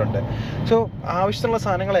കൊടുത്തിട്ടുണ്ട്. സോ ആവശ്യമുള്ള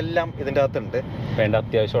സാധനങ്ങളെല്ലാം ഇതിന്റെ അകത്തുണ്ട്. വേണ്ട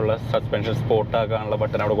അത്യാവശ്യമുള്ള സസ്പെൻഷൻ സ്പോട്ട് ആക്കാനുള്ള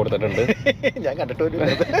ബട്ടൺ അവിടെ കൊടുത്തിട്ടുണ്ട്. ഞാൻ കണ്ടിട്ടില്ല,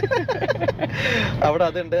 അവിടെ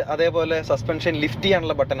അതുണ്ട്. അതേപോലെ സസ്പെൻഷൻ ലിഫ്റ്റ്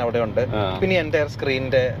ചെയ്യാനുള്ള ബട്ടൺ അവിടെ ഉണ്ട്. പിന്നെ എൻ്റയർ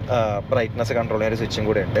സ്ക്രീനിന്റെ ബ്രൈറ്റ്നസ് കൺട്രോൾ ചെയ്യാൻ ഒരു സ്വിച്ചും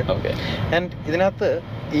കൂടെ ഉണ്ട്. ആൻഡ് ഇതിനകത്ത്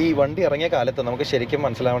ഈ വണ്ടി ഇറങ്ങിയ കാലത്ത് നമുക്ക് ശരിക്കും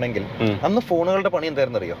മനസ്സിലാവണമെങ്കിൽ അന്ന് ഫോണുകളുടെ പണി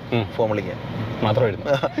എന്തായിരുന്നു അറിയോ? ഫോമുളിങ് മാത്രമായിരുന്നു.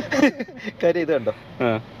 കാര്യം ഇത് കണ്ടോ,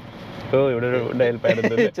 ഇവിടെ ഒരു ഡയൽ പാഡ്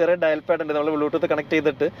ഉണ്ട്, ചെറിയ ഡയൽ പാഡ് ഉണ്ട്. നമ്മൾ ബ്ലൂടൂത്ത് കണക്ട്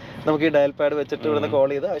ചെയ്തിട്ട് നമുക്ക് ഈ ഡയൽ പാഡ് വെച്ചിട്ട് ഇവിടുന്ന് കോൾ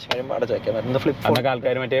ചെയ്ത് ആവശ്യം വരുമ്പോൾ അടച്ചു വെക്കാൻ പറ്റും. ഫ്ലിപ്പ് അന്നൊക്കെ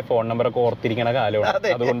ആൾക്കാർ മറ്റേ ഫോൺ നമ്പർ ഒക്കെ ഓർത്തിരിക്കണ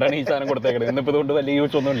കാലമാണ്, അതുകൊണ്ടാണ് ഈ സാധനം കൊടുത്തേക്കുന്നത്. ഇന്നിപ്പോ ഇതുകൊണ്ട് വലിയ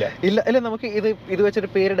യൂസ് ഒന്നും ഇല്ല. ഇല്ല നമുക്ക് ഇത് വെച്ചിട്ട്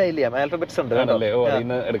പേര് ഡയൽ ചെയ്യാം. ആൽഫബറ്റ്സ് ഉണ്ട്, അത്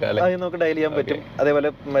നമുക്ക് ഡയൽ ചെയ്യാൻ പറ്റും.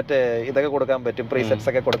 അതേപോലെ മറ്റേ ഇതൊക്കെ കൊടുക്കാൻ പറ്റും, പ്രീസെറ്റ്സ്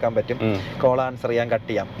ഒക്കെ കൊടുക്കാൻ പറ്റും, കോൾ ആൻസർ ചെയ്യാൻ, കട്ട്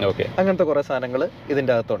ചെയ്യാം, അങ്ങനത്തെ കുറെ സാധനങ്ങൾ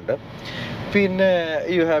ഇതിൻ്റെ അകത്തുണ്ട്. പിന്നെ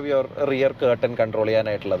you have your rear curtain control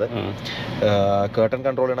ചെയ്യാനായിട്ടുള്ളത്. Curtain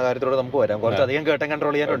control ചെയ്യുന്ന കാര്യത്തിലൂടെ നമുക്ക് വരാം, കുറച്ചധികം കേർട്ടൻ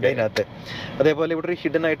കൺട്രോൾ ചെയ്യാനുണ്ട് ഇതിനകത്ത്. അതേപോലെ ഇവിടെ ഒരു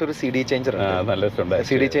ഹിഡൻ ആയിട്ട് ഒരു CD ചേഞ്ചർ ഉണ്ട്.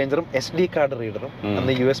 CD ചേഞ്ചറും SD card റീഡറും.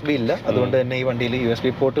 അന്ന് USB ഇല്ല, അതുകൊണ്ട് തന്നെ ഈ വണ്ടിയിൽ USB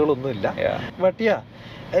പോർട്ടുകളൊന്നും ഇല്ല. ബട്ട് യാ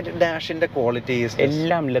ഡാഷിന്റെ ക്വാളിറ്റി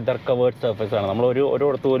എല്ലാം ലെതർ കവേർഡ് സർഫേസ് ആണ്. നമ്മൾ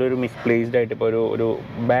ഒരിടത്ത് പോലും ഒരു മിസ്പ്ലേസ്ഡ് ആയിട്ട് ഇപ്പൊ ഒരു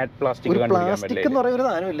ബാഡ് പ്ലാസ്റ്റിക് എന്ന് പറയുന്ന ഒരു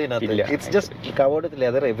സാധനം ഇല്ല ഇതിനകത്ത്. It's just covered with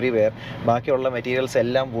leather everywhere. ബാക്കിയുള്ള മെറ്റീരിയൽസ്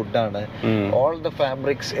എല്ലാം വുഡാണ്. All the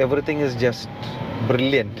fabrics everything is just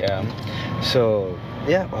brilliant. So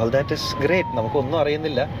all that is great. നമുക്കൊന്നും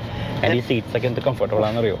അറിയുന്നില്ല. ഈ സീറ്റ്സ് ഒക്കെ എന്ത് കംഫർട്ടബിൾ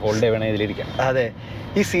ആണെന്നറിയോ, ഹോൾ ഡേ വേണേ ഇതിലിരിക്കാം. അതെ,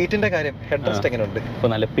 ഈ സീറ്റിന്റെ കാര്യം, ഹെഡ് റെസ്റ്റ് എങ്ങനെ ഉണ്ട്? ഇപ്പൊ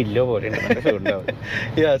നല്ല പില്ലോ പോലെ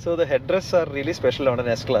so the head rest are really special ആണ്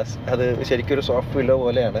എസ് ക്ലാസ്. അത് ശരിക്കും ഒരു സോഫ്റ്റ് പില്ലോ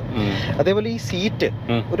പോലെയാണ്. അതേപോലെ ഈ സീറ്റ്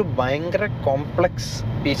ഒരു ഭയങ്കര കോംപ്ലക്സ്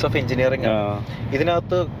പീസ് ഓഫ് എഞ്ചിനീയറിംഗ് ആണ്.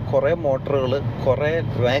 ഇതിനകത്ത് കുറെ മോട്ടറുകൾ, കുറെ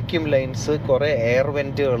വാക്യൂം ലൈൻസ്, കുറെ എയർ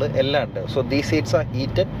വെന്റുകൾ എല്ലാം ഉണ്ട്. So these seats are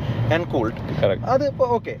heated and cooled. അത് ഇപ്പൊ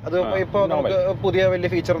ഓക്കെ, അത് ഇപ്പൊ നമുക്ക് പുതിയ വലിയ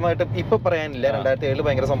ഫീച്ചർ ഒന്നായിട്ട് ഇപ്പൊ പറയാനില്ല. 2007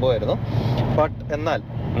 ഭയങ്കര സംഭവമായിരുന്നു. ബട്ട് എന്നാൽ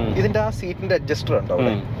ഇതിന്റെ ആ സീറ്റിന്റെ അഡ്ജസ്റ്റർ ഉണ്ടോ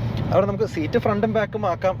അവിടെ നമുക്ക് സീറ്റ് ഫ്രണ്ടും ബാക്കും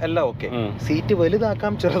ആക്കാം, എല്ലാം ഓക്കെ. സീറ്റ്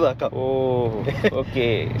വലുതാക്കാം, ചെറുതാക്കാം.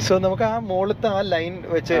 സോ നമുക്ക് ആ മുകളിലത്തെ ആ ലൈൻ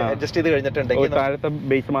വെച്ച് അഡ്ജസ്റ്റ് ചെയ്ത് കഴിഞ്ഞിട്ടുണ്ടെങ്കിൽ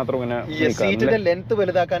സീറ്റിന്റെ ലെങ്ത്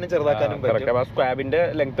വലുതാക്കാനും ചെറുതാക്കാനും പറ്റും. സ്ക്വാബിന്റെ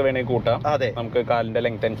ലെങ്ത് വേണമെങ്കിൽ കൂട്ടാം. അതെ, നമുക്ക് കാലിന്റെ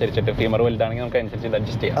ലെങ്ത് അനുസരിച്ചിട്ട് ഫീമർ വലുതാണെങ്കിൽ നമുക്ക് അനുസരിച്ച്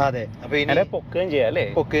അഡ്ജസ്റ്റ് ചെയ്യാം. അതെ, അപ്പൊ ഇനി പൊക്കുകയും ചെയ്യാം അല്ലേ?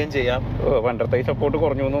 പൊക്കുകയും ചെയ്യാം. പണ്ടത്തെ സപ്പോർട്ട്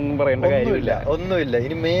കുറഞ്ഞു എന്നൊന്നും പറയേണ്ട കാര്യമില്ല. ഒന്നുമില്ല,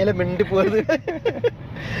 ഇനി മേലെ മിണ്ടി പോയത്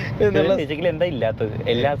എന്താ ഇല്ലാത്തത്?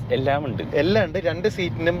 എല്ലാം ഉണ്ട്. രണ്ട്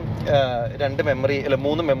സീറ്റിനും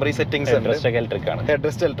 3 മെമ്മറി സെറ്റിംഗ്സ് ഉണ്ട്. ഹെഡ്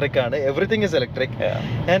റെസ്റ്റ് ഇലക്ട്രിക് ആണ്. Everything is electric.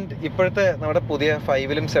 ആൻഡ് ഇപ്പോഴത്തെ നമ്മുടെ പുതിയ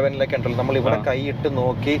 5-ലും 7-ലൊക്കെ ഉണ്ടല്ലോ, നമ്മൾ ഇവിടെ കൈ ഇട്ട്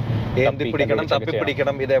നോക്കി ഏന്തി പിടിക്കണം, തപ്പി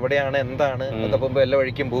പിടിക്കണം, ഇത് എവിടെയാണ് എന്താണ്, തപ്പുമ്പോ എല്ലാ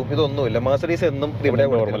വഴിക്കും പോകും. ഇതൊന്നുമില്ല. മെർസിഡീസ് എന്നും ഇവിടെ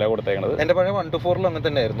കൊടുത്തേക്കുന്നത്. എന്റെ പഴയ 124 അങ്ങനെ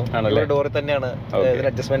തന്നെ ആയിരുന്നു. ഡോറിൽ തന്നെയാണ് ഇതിന്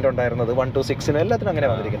അഡ്ജസ്റ്റ്മെന്റ് ഉണ്ടായിരുന്നത്. 126 എല്ലാത്തിനും അങ്ങനെ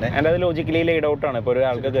വന്നിരിക്കുന്നത്. അത് ലോജിക്കലി ലേഡ് ഔട്ട് ആണ്. ഇപ്പൊ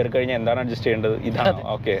ഒരാൾക്ക് കയറി കഴിഞ്ഞാൽ എന്താണ് അഡ്ജസ്റ്റ് ചെയ്യേണ്ടത്, ഇതാണ്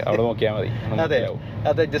ഓക്കെ, അവിടെ നോക്കിയാൽ മതി. അതെ,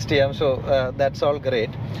 അത് അഡ്ജസ്റ്റ് ചെയ്യാം. So that's all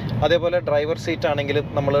great. അതേപോലെ ഡ്രൈവർ സീറ്റ് ആണെങ്കിലും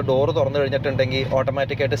നമ്മൾ ഡോർ തുറന്നു കഴിഞ്ഞിട്ടുണ്ടെങ്കിൽ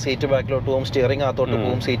ഓട്ടോമാറ്റിക് ആയിട്ട് സീറ്റ് ബാക്കിലോട്ട് പോകും, സ്റ്റിയറിംഗ് അകത്തോട്ട്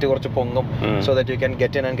പോകും, സീറ്റ് കുറച്ച് പൊങ്ങും. So that you can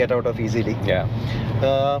get in and get out of easily.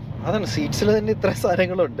 അതാണ്, സീറ്റ്സിൽ തന്നെ ഇത്ര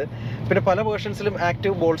സാധനങ്ങളുണ്ട്. പിന്നെ പല വേർഷൻസിലും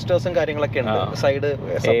ആക്റ്റീവ് ബോൾസ്റ്റേഴ്സും കാര്യങ്ങളൊക്കെ ഉണ്ട്. സൈഡ്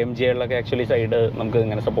AMG-കളിലൊക്കെ ആക്ച്വലി സൈഡ് നമുക്ക്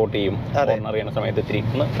ഇങ്ങനെ സപ്പോർട്ട് ചെയ്യും. അറിയുന്ന സമയത്ത് ഇത്തിരി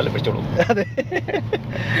തലപ്പിടിച്ചോളൂ. അതെ,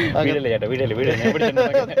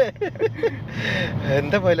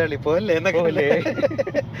 എന്താ മുതലാളി പോലെ എന്നൊക്കെ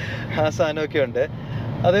ആ സാധനമൊക്കെ ഉണ്ട്.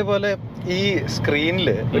 അതേപോലെ ഈ സ്ക്രീനിൽ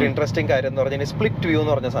ഒരു ഇൻട്രസ്റ്റിംഗ് കാര്യം എന്ന് പറഞ്ഞാൽ സ്പ്ലിറ്റ് വ്യൂ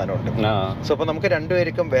എന്ന് പറഞ്ഞ സാധനമുണ്ട്. സോ അപ്പൊ നമുക്ക്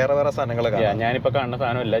രണ്ടുപേർക്കും വേറെ വേറെ സാധനങ്ങൾ കാണാം. ഞാനിപ്പോ കാണുന്ന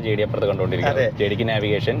സാധനമല്ല, JD അപ്പുറത്ത് കണ്ടോണ്ടിരിക്കുന്നത്. JDക്ക്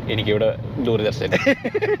നാവിഗേഷൻ, എനിക്കിവിടെ ദൂരദർശൻ.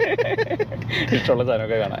 ഇഷ്ടമുള്ള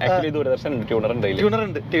സാധനമൊക്കെ കാണാം. ആക്ച്വലി ദൂരദർശൻ ട്യൂണർ ഉണ്ട്,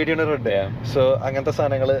 TV ട്യൂണർ ഉണ്ട്. സോ അങ്ങനത്തെ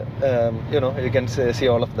സാധനങ്ങൾ you can see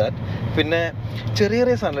all of that. പിന്നെ ചെറിയ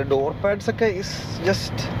ചെറിയ സാധനങ്ങൾ, ഡോർ പാഡ്സ് ഒക്കെ ഇസ്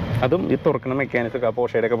ജസ്റ്റ്, അതും ഈ തുറക്കുന്ന മെക്കാനിക്സ്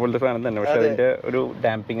പോഷയുടെ ഒക്കെ പോലത്തെ സാധനം തന്നെ. പക്ഷെ അതിന്റെ ഒരു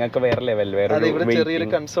ഡാമ്പിംഗ് ഒക്കെ വേറെ ലെവൽ, വേറെ ചെറിയൊരു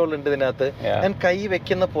കൺസോൾ ഉണ്ട് ഇതിനകത്ത്. ഞാൻ കൈ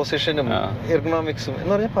വെക്കുന്ന പൊസിഷനും എർഗണോമിക്സും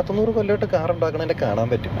എന്ന് പറഞ്ഞാൽ 100 കൊല്ലമായിട്ട് കാർ ഉണ്ടാക്കണതിന്റെ കാണാൻ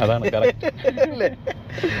പറ്റും. അതാണ് അല്ലേ?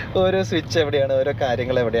 ഓരോ സ്വിച്ച് എവിടെയാണ്, ഓരോ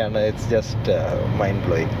കാര്യങ്ങൾ എവിടെയാണ്, ഇറ്റ്സ് ജസ്റ്റ് മൈൻഡ്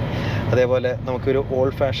ബ്ലോയിങ്. അതേപോലെ നമുക്കൊരു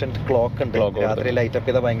ഓൾഡ് ഫാഷൻഡ് ക്ലോക്ക് ഉണ്ട്, രാത്രി ലൈറ്റ് അപ്പ്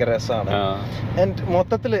ചെയ്താൽ ഭയങ്കര രസമാണ്. ആൻഡ്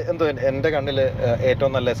മൊത്തത്തിൽ എന്തോ എന്റെ കണ്ണിൽ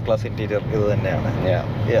ഏറ്റവും നല്ല എസ് ക്ലാസ് ഇന്റീരിയർ ഇത് തന്നെയാണ്.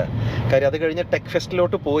 കാര്യം അത് കഴിഞ്ഞ് ടെക്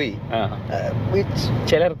ഫെസ്റ്റിലോട്ട് പോയി.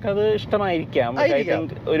 ചിലർക്ക് അത് ഇഷ്ടമായിരിക്കാം.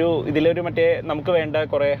 ഒരു ഇതിലൊരു മറ്റേ നമുക്ക് വേണ്ട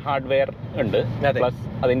കുറെ ഹാർഡ്വെയർ ഉണ്ട്, പ്ലസ്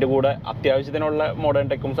അതിന്റെ കൂടെ അത്യാവശ്യത്തിനുള്ള മോഡേൺ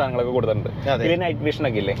ടെക്കും സാധനങ്ങളൊക്കെ കൊടുത്തിട്ടുണ്ട്. നൈറ്റ് വിഷൻ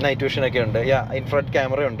ഒക്കെ ഇല്ലേ? നൈറ്റ് വിഷൻ ഒക്കെ ഉണ്ട്. ഇൻഫ്രാറെഡ്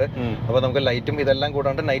ക്യാമറ ഉണ്ട്. അപ്പൊ നമുക്ക് ലൈറ്റും ഇതെല്ലാം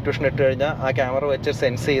കൂടാണ്ട് നൈറ്റ് വിഷൻ ഇട്ട് കഴിഞ്ഞാൽ ആ ക്യാമറ വെച്ച്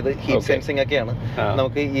സെൻസ് ചെയ്ത് ഹീറ്റ് സെൻസിങ് ഒക്കെയാണ്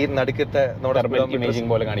നമുക്ക് ഈ നടുക്കത്തെ നമ്മുടെ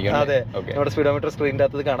സ്പീഡോമീറ്റർ സ്ക്രീനിന്റെ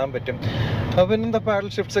അകത്ത് കാണാൻ പറ്റും. പിന്നെ പാഡൽ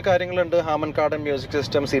ഷിഫ്റ്റ്സ് കാര്യങ്ങളുണ്ട്, ഹാമൻ Kardon music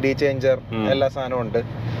system, CD changer, എല്ലാ സാധനവും ഉണ്ട്.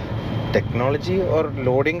 ടെക്നോളജി ഓർ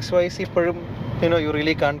ലോഡിങ്സ് വൈസ് ഇപ്പോഴും യു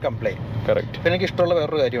റിയലി കാൻ കംപ്ലൈൻ. പിന്നെ എനിക്ക് ഇഷ്ടമുള്ള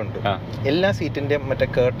വേറൊരു കാര്യമുണ്ട്, എല്ലാ സീറ്റിന്റെയും മറ്റേ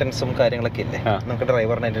കേർട്ടൻസും കാര്യങ്ങളൊക്കെ ഇല്ലേ, നമുക്ക്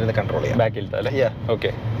ഡ്രൈവറിനെ അതിന്റെ കൺട്രോൾ ചെയ്യാം.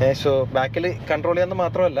 സോ ബാക്കിൽ കൺട്രോൾ ചെയ്യാന്ന്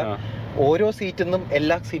മാത്രമല്ല, ഓരോ സീറ്റിന്നും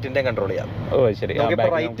എല്ലാ സീറ്റിന്റെയും കൺട്രോൾ ചെയ്യാം. നമുക്കിപ്പോ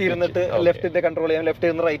റൈറ്റ് ഇരുന്നിട്ട് ലെഫ്റ്റിന്റെ കൺട്രോൾ ചെയ്യാം, ലെഫ്റ്റ്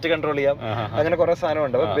ഇരുന്ന് റൈറ്റ് കൺട്രോൾ ചെയ്യാം. അങ്ങനെ കുറെ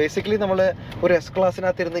സാധനമുണ്ട്. അപ്പൊ ബേസിക്കലി നമ്മള് ഒരു എസ്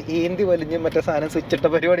ക്ലാസിനകത്ത് ഇരുന്ന് ഏന്തി വലിഞ്ഞ് മറ്റേ സാധനം സ്വിച്ച് ഇട്ട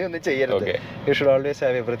പരിപാടി ഒന്നും ചെയ്യരുത്. You should always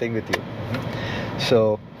have everything with you. So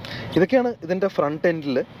ഇതൊക്കെയാണ് ഇതിന്റെ ഫ്രണ്ട്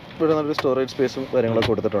എൻഡിൽ. ഇവിടെ നല്ലൊരു സ്റ്റോറേജ് സ്പേസും കാര്യങ്ങളൊക്കെ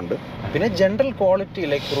കൊടുത്തിട്ടുണ്ട്. പിന്നെ general quality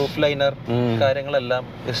like roof liner കാര്യങ്ങളെല്ലാം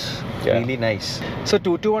ഇസ് റിയലി നൈസ്. സോ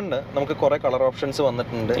 221 നമുക്ക് കുറെ കളർ ഓപ്ഷൻസ്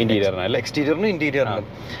വന്നിട്ടുണ്ട്. എക്സ്റ്റീരിയറിനും ഇന്റീരിയറിനും.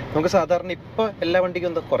 നമുക്ക് സാധാരണ ഇപ്പൊ എല്ലാ വണ്ടിക്കും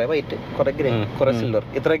എന്താ കുറെ വൈറ്റ്, കുറെ ഗ്രേ, കുറെ സിൽവർ,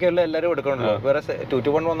 ഇത്രയൊക്കെയല്ല എല്ലാവരും എടുക്കണല്ലോ. വേറെ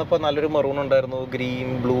 221 വന്നപ്പോൾ നല്ലൊരു മെറൂൺ ഉണ്ടായിരുന്നു, ഗ്രീൻ,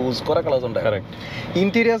 ബ്ലൂസ്, കുറെ കളേഴ്സ് ഉണ്ടായിരുന്നു.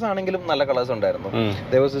 ഇന്റീരിയേഴ്സ് ആണെങ്കിലും നല്ല കളേഴ്സ് ഉണ്ടായിരുന്നു.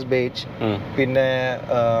 there was this beige, പിന്നെ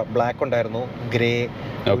ബ്ലാക്ക് ഉണ്ടായിരുന്നു, ഗ്രേ,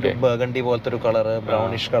 ബർഗണ്ടി പോലത്തെ ഒരു കളർ,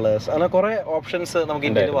 ബ്രൗണിഷ് കളേഴ്സ്, അങ്ങനെ കുറെ ഓപ്ഷൻസ് നമുക്ക്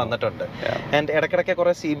ഇന്ത്യയിൽ വന്നിട്ടുണ്ട്. ആൻഡ് ഇടയ്ക്കിടയ്ക്ക്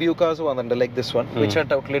കുറെ CBU കാർസ് വന്നിട്ടുണ്ട് like this one which are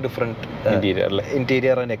totally different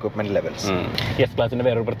interior and equipment levels. S ക്ലാസിന്റെ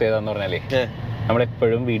വേറൊരു പ്രത്യേകത എന്ന് പറഞ്ഞാലേ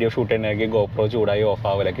നമ്മളെപ്പോഴും വീഡിയോ ഷൂട്ട് ചെയ്യുന്നതൊക്കെ ഗോപ്രോ ചൂടായി ഓഫ്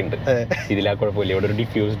ആവലൊക്കെ ഉണ്ട്. ഇതിലാ കുഴപ്പമില്ല, ഇവിടെ ഒരു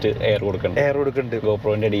ഡിഫ്യൂസ്ഡ് എയർ കൊടുക്കുന്നുണ്ട്.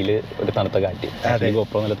 ഗോപ്രോന്റെ അടിയിൽ ഒരു തണുത്ത കാറ്റ്,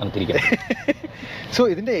 ഗോപ്രോ നല്ല തണുത്തിരിക്കണം. സോ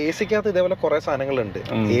ഇതിന്റെ AC-ക്കകത്ത് ഇതേപോലെ കുറെ സാധനങ്ങളുണ്ട്.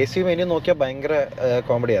 AC മെനു നോക്കിയാൽ ഭയങ്കര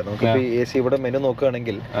കോമഡിയാണ്. നമുക്ക് AC ഇവിടെ മെനു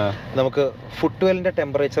നോക്കുകയാണെങ്കിൽ നമുക്ക് ഫുട്വെല്ലിന്റെ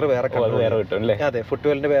ടെമ്പറേച്ചർ വേറെ കിട്ടും അല്ലേ? അതെ,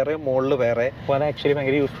 ഫുട്വെല്ലിന്റെ വേറെ, മുകളിൽ വേറെ. ആക്ച്വലി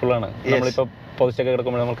ഭയങ്കര യൂസ്ഫുൾ ആണ്. നമ്മളിപ്പോ പൊസിച്ചൊക്കെ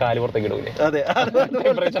കിടക്കുമ്പോൾ നമ്മൾ കാല് പുറത്തേക്ക് ഇടൂലേ? അതെ,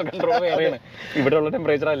 ടെമ്പറേച്ചർ കൺട്രോൾ വേറെയാണ്. ഇവിടെയുള്ള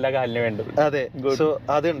ടെമ്പറേച്ചർ അല്ല കാലിന് വേണ്ടത്. അതെ, സോ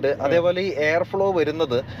അതുണ്ട്. അതേപോലെ ഈ എയർ ഫ്ലോ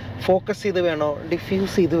വരുന്നത് ഫോക്കസ് ചെയ്ത് വേണോ,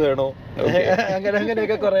 ഡിഫ്യൂസ് ചെയ്ത് വേണോ,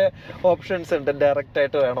 അങ്ങനെയൊക്കെ കുറെ ഓപ്ഷൻസ് ഉണ്ട്. ഡയറക്റ്റ്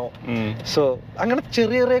ആയിട്ട് വേണോ. സോ അങ്ങനെ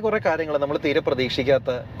ചെറിയ ചെറിയ കുറെ കാര്യങ്ങൾ നമ്മൾ തീരെ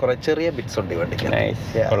പ്രതീക്ഷിക്കാത്ത കുറെ ചെറിയ ബിറ്റ്സ് ഉണ്ട് ഈ വണ്ടിക്ക്.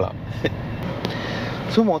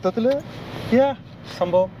 സോ മൊത്തത്തില്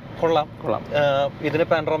സംഭവം കൊള്ളാം. ഇതിന്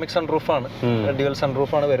പാനറോമിക് സൺറൂഫാണ്, ഡ്യുവൽ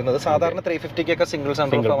സൺറൂഫാണ് വരുന്നത്. സാധാരണ 350 സിംഗിൾ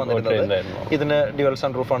സൺറൂഫാണ് വന്നിരുന്നത്. ഇതിന് ഡ്യുവൽ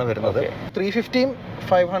സൺറൂഫാണ് വരുന്നത്. 350ഉം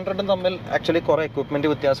 500ഉം തമ്മിൽ ആക്ച്വലി കുറെ എക്വിപ്മെന്റ്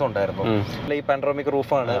വ്യത്യാസം ഉണ്ടായിരുന്നു. ഈ പാനറോമിക്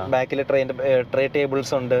റൂഫാണ്, ബാക്കിൽ ട്രേ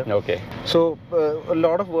ടേബിൾസ് ഉണ്ട്. So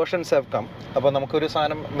lot of versions have come. അപ്പൊ നമുക്കൊരു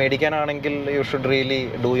സാധനം മേടിക്കാനാണെങ്കിൽ you should really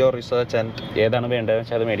do your research and ഏതാണ്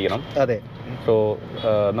വേണ്ടത് അത് മേടിക്കണം. അതെ. സോ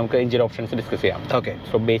നമുക്ക് എഞ്ചിൻ ഓപ്ഷൻസ് ഡിസ്കസ് ചെയ്യാം. ഓക്കെ.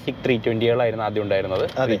 സോ ബേസിക് 320 ആദ്യം ഉണ്ടായിരുന്നത്.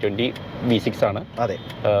 320 V6 ആണ്. അതെ.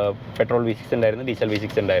 പെട്രോൾ V6 ഉണ്ടായിരുന്നു, ഡീസൽ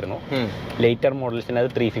V6 ഉണ്ടായിരുന്നു. ലേറ്റർ മോഡൽസിന് അത്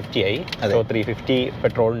 350 ആയി. സോ 350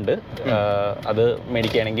 പെട്രോൾ ഉണ്ട്. അത്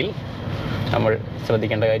മേടിക്കുകയാണെങ്കിൽ നമ്മൾ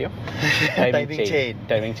ശ്രദ്ധിക്കേണ്ട കാര്യം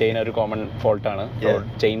ടൈമിംഗ് ചെയിൻ ഒരു കോമൺ ഫോൾട്ടാണ്.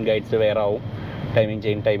 ചെയിൻ ഗൈഡ്സ് വേറെ ആവും,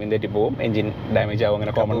 ടൈമിംഗ് തെറ്റിപ്പോവും, എഞ്ചിൻ ഡാമേജ് ആവും,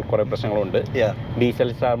 അങ്ങനെ കോമൺ കുറെ പ്രശ്നങ്ങളുണ്ട്.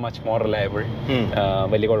 Diesels are much more reliable,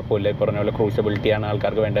 വലിയ കുഴപ്പമില്ല. പറഞ്ഞ പോലെ ക്രൂസബിലിറ്റി ആണ്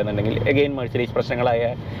ആൾക്കാർക്ക് വേണ്ടതെന്നുണ്ടെങ്കിൽ അഗെയിൻ മെർസിഡീസ്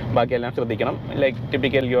പ്രശ്നങ്ങളായ ബാക്കിയെല്ലാം ശ്രദ്ധിക്കണം. ലൈക്ക്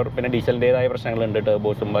ടിപ്പിക്കൽ പിന്നെ ഡീസലിൻ്റെതായ പ്രശ്നങ്ങളുണ്ട്,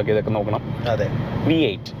 ടർബോസും ബാക്കി ഇതൊക്കെ നോക്കണം.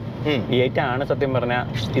 V8 ആണ് സത്യം പറഞ്ഞാൽ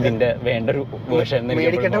ഇതിന്റെ വേണ്ട ഒരു വേർഷൻ.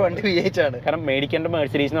 കാരണം മേടിക്കേണ്ട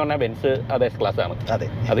മെർസിഡീസ് എന്ന് പറഞ്ഞാൽ ബെൻസ് അത് S ക്ലാസ് ആണ്.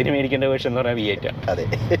 അതിന് മേടിക്കേണ്ട വേർഷൻ എന്ന് പറഞ്ഞാൽ V8 ആണ്. അതെ.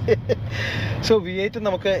 സോ V8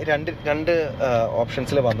 നമുക്ക് രണ്ട്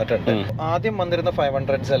ഓപ്ഷൻസിൽ വന്നിട്ടുണ്ട്. ആദ്യം വന്നിരുന്ന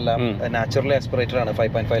 500s എല്ലാം നാച്ചുറലി ആസ്പിറേറ്റഡ് ആണ്.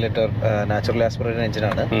 5.5 ലിറ്റർ നാച്ചുറലി ആസ്പിറേറ്റഡ്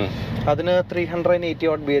എഞ്ചിനാണ്. അതിന്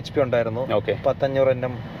 380 odd bhp ഉണ്ടായിരുന്നു. 1500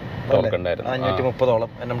 Nm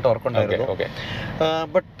 530 Nm ടോർക്ക് ഉണ്ടായിരുന്നു.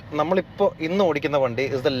 ബട്ട് നമ്മളിപ്പോ ഇന്ന് ഓടിക്കുന്ന വണ്ടി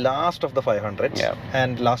is the last of the 500s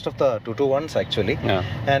and last of the 221s actually.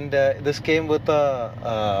 And this came with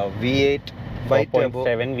V8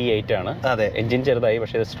 7 V8 ആണ്. അതെ, എഞ്ചിൻ ചെറുതായി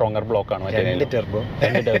പക്ഷേ സ്ട്രോങ്ങർ ബ്ലോക്ക് ആണ്.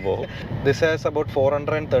 Turbo. This has about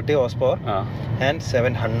 430 horsepower and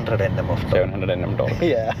 700 Nm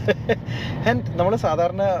torque. And നമ്മൾ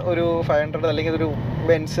സാധാരണ ഒരു 500 അല്ലെങ്കിൽ ഒരു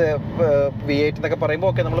ബെൻസ് V8 എന്നൊക്കെ പറയുമ്പോൾ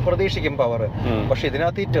ഒക്കെ നമ്മൾ പ്രതീക്ഷിക്കും പവർ. പക്ഷെ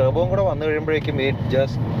ഇതിനകത്ത് ഈ ടർബോയും കൂടെ വന്നു കഴിയുമ്പോഴേക്കും ഇറ്റ്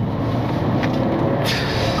ജസ്റ്റ്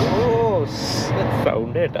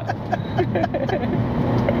സൗണ്ട് കേട്ടാ.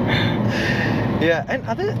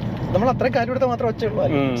 അത് നമ്മൾ അത്രയും കാര്യം എടുത്താൽ മാത്രം ഒച്ചയുള്ളൂ.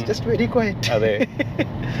 അതെ.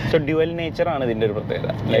 സോ ഡ്യുവൽ നേച്ചർ ആണ് ഇതിന്റെ ഒരു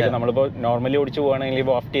പ്രത്യേകത. ലൈക്ക് നമ്മളിപ്പോ നോർമലി ഓടിച്ചു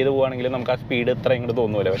പോവാണെങ്കിൽ ഓഫ് ചെയ്ത് പോവാണെങ്കിൽ നമുക്ക് ആ സ്പീഡ് ഇത്ര ഇങ്ങോട്ട്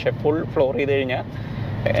തോന്നൂല. പക്ഷെ ഫുൾ ഫ്ലോർ ചെയ്ത് കഴിഞ്ഞാൽ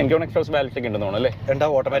എനിക്ക് എക്സ്പ്രസ് ബാലൻസ് ഒക്കെ ഉണ്ടെന്ന് തോന്നുന്നു അല്ലേ?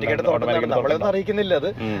 ഓട്ടോമാറ്റിക്കായിട്ട് അറിയിക്കുന്നില്ല. അത്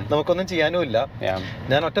നമുക്കൊന്നും ചെയ്യാനും ഇല്ല.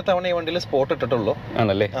 ഞാൻ ഒറ്റ തവണ ഈ വണ്ടിയിൽ സ്പോട്ട് ഇട്ടിട്ടുള്ളൂ.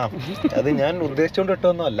 ആണല്ലേ? അത് ഞാൻ ഉദ്ദേശിച്ചുകൊണ്ട്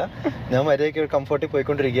ഇട്ടൊന്നും അല്ല. ഞാൻ മര്യാദയ്ക്ക് കംഫർട്ടിൽ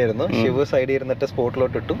പോയിക്കൊണ്ടിരിക്കുകയായിരുന്നു. ശിവ് സൈഡിൽ ഇരുന്നിട്ട്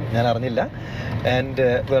സ്പോട്ടിലോട്ട് ഇട്ടു. ഞാൻ അറിഞ്ഞില്ല. ആൻഡ്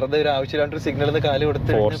വെറുതെ ഒരു ആവശ്യമില്ലാണ്ടൊരു സിഗ്നലിന് കാല്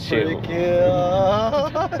കൊടുത്ത്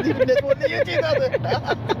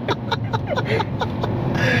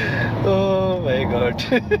ഓ മൈ ഗോഡ്.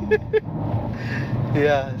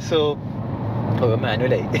 സോ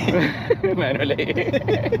മാനുവലായി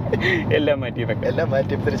എല്ലാം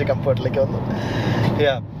മാറ്റി തിരിച്ച് കംഫർട്ടിലേക്ക് വന്നു.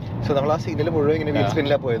 സോ നമ്മൾ ആ സിഗ്നൽ മുഴുവൻ ഇങ്ങനെ wheel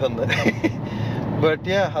സ്പിന്നിലാണ് പോയതൊന്ന്. But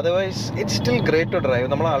yeah otherwise it's still great to drive.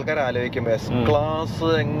 നമ്മൾ ആൾക്കാർ ആലോചിക്കും എസ് ക്ലാസ്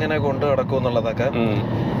എങ്ങനെ കൊണ്ട് നടക്കും എന്നുള്ളതൊക്കെ.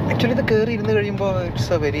 ആക്ച്വലി ഇത് കയറി ഇരുന്ന് കഴിയുമ്പോൾ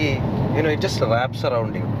it's A very it just wraps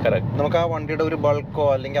around U. നമുക്ക് ആ വണ്ടിയുടെ ഒരു ബൾക്കോ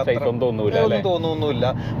അല്ലെങ്കിൽ ഒന്നും തോന്നുന്നില്ല.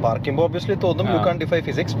 പാർക്കിംഗ് ഒബ്വിയസ്ലി തോന്നും, you can defy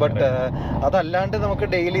physics. But അതല്ലാണ്ട് നമുക്ക്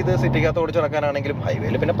ഡെയിലി ഇത് സിറ്റിക്കകത്ത് ഓടിച്ച് നടക്കാനാണെങ്കിലും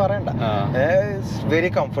ഹൈവേയിൽ പിന്നെ പറയണ്ട,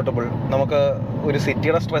 വെരി കംഫർട്ടബിൾ. നമുക്ക് ഒരു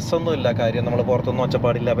സിറ്റിയുടെ സ്ട്രെസ് ഒന്നും ഇല്ല. കാര്യം നമ്മൾ പുറത്തൊന്നും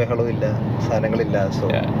ഒച്ചപ്പാടില്ല, ബഹളവും ഇല്ല, സാധനങ്ങളില്ല. So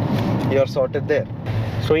you are sorted there.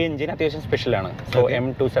 So ഈ എഞ്ചിൻ അത്യാവശ്യം സ്പെഷ്യൽ ആണ്. സോ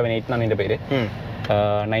M278 എന്നാണ് ഇതിന്റെ പേര്.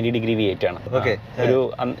 90° V8 ആണ്. ഒരു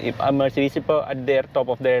മെർസിഡീസ് ഇപ്പോൾ at there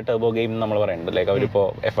top of the turbo game നമ്മൾ പറയുന്നുണ്ട്. ലൈക്ക് അവരിപ്പോൾ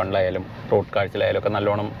F1-ലായാലും റോഡ് കാഴ്ചയിലായാലും ഒക്കെ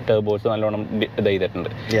നല്ലോണം ടർബോസ് നല്ലോണം ഇത് ചെയ്തിട്ടുണ്ട്.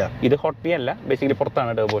 ഇത് ഹോട്ട് പി അല്ല, ബേസിക്കലി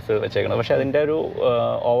പുറത്താണ് ടർബോസ് വെച്ചേക്കുന്നത്. പക്ഷെ അതിന്റെ ഒരു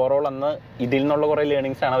ഓവറോൾ അന്ന് ഇതിൽ നിന്നുള്ള കുറേ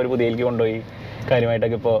ലേണിങ്സ് ആണ് അവർ പുതിയതിലേക്ക് കൊണ്ടുപോയി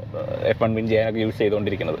കാര്യമായിട്ടൊക്കെ ഇപ്പോൾ F1 വിൻ ചെയ്യാനൊക്കെ യൂസ്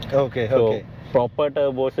ചെയ്തുകൊണ്ടിരിക്കുന്നത്. സോ പ്രോപ്പർ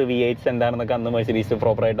ടർബോസ് V8s എന്താണെന്നൊക്കെ അന്ന് മെർസിഡീസ്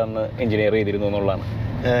പ്രോപ്പറായിട്ട് അന്ന് എഞ്ചിനീയർ ചെയ്തിരുന്നു എന്നുള്ളതാണ്.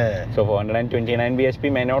 So 429 bhp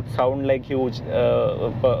may not sound like huge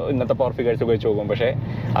ഇന്നത്തെ പവർ ഫിഗേഴ്സ് ഒക്കെ വെച്ച് നോക്കും. പക്ഷേ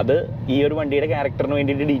അത് ഈ ഒരു വണ്ടിയുടെ ക്യാരക്ടറിന്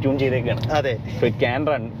വേണ്ടിയിട്ട് ഡീറ്റ്യൂൺ ചെയ്തേക്കാണ്. സോ ഇറ്റ് ക്യാൻ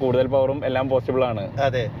റൺ, കൂടുതൽ പവറും എല്ലാം പോസിബിൾ ആണ്.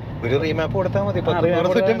 ഒരു റീമാപ്പ് കൊടുത്താൽ മതി,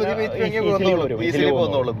 ഈസിലി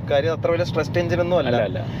പോന്നോളും. കാര്യം അത്ര വലിയ സ്ട്രെസ്ഡ് എഞ്ചിൻ ഒന്നും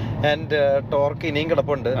അല്ല. ആൻഡ് ടോർക്ക് ഇനിയും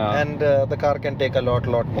കിടപ്പുണ്ട്. And the car can take a lot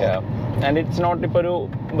more. And it's not ഇപ്പോൾ ഒരു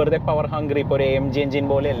വെറുതെ പവർ ഹംഗ്രി, ഇപ്പോൾ ഒരു AMG എഞ്ചിൻ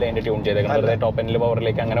പോലെയല്ല എൻ്റെ ട്യൂൺ ചെയ്തേക്കുന്നത്. വെറുതെ ടോപ്പ് എൻഡിൽ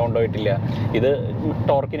പവറിലേക്ക് അങ്ങനെ കൊണ്ടുപോയിട്ടില്ല. ഇത്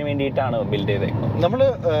ടോർക്കിന് വേണ്ടിയിട്ടാണ് ബിൽഡ് ചെയ്തേക്കുന്നത്. നമ്മൾ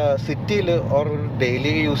സിറ്റിയിൽ ഓർ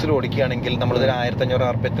ഡെയിലി യൂസിൽ ഓടിക്കുകയാണെങ്കിൽ നമ്മളിതൊരു 1500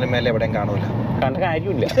 RPM മേലെ എവിടെയും കാണൂല. കണ്ട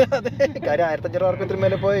കാര്യമില്ല. കാര്യം 1500 RPM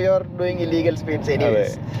മേലെ പോയി you are doing illegal speeds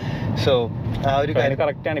anyways. So ആ ഒരു കാര്യം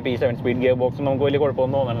കറക്റ്റ് ആണ്. ഇപ്പോൾ ഈ 7 സ്പീഡ് ഗിയർ ബോക്സ് നമുക്ക് വലിയ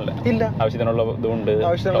കുഴപ്പമൊന്നും തോന്നണില്ല. ഇല്ല, ആവശ്യത്തിനുള്ള ഇതുണ്ട്,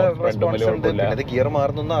 ആവശ്യത്തിനുള്ള റെസ്പോൺസ് ഉണ്ട്. പിന്നെ അത് ഗിയർ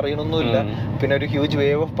മാറുന്നൊന്നും അറിയണമൊന്നുമില്ല. പിന്നെ ഒരു ഹ്യൂജ്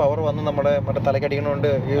വേവ് ഓഫ് പവർ വന്ന് നമ്മുടെ മറ്റേ തലക്കടിക്കണോണ്ട്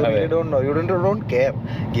യു ഡോണ്ട് കെയർ.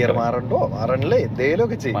 ഗിയർ മാറണില്ലേ, എന്തേലും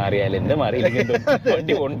ഒക്കെ ചെയ്യും. മാറിയാലെന്ത് മാറിയില്ലെങ്കിൽ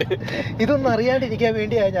വണ്ടി കൊണ്ട് ഇതൊന്നും അറിയാണ്ടിരിക്കാൻ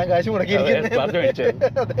വേണ്ടിയാണ് ഞാൻ കാശ്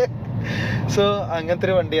മുടക്കിയിരിക്കുന്നത്. അതെ. സോ അങ്ങനത്തെ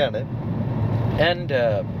ഒരു വണ്ടിയാണ്. ആൻഡ്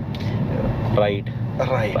റൈഡ്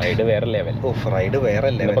വേറെ ലെവൽ. റൈഡ് വേറെ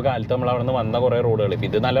ലെവൽ. ഇപ്പൊ കാലത്ത് നമ്മൾ അവിടെ നിന്ന് വന്ന കുറെ റോഡുകൾ,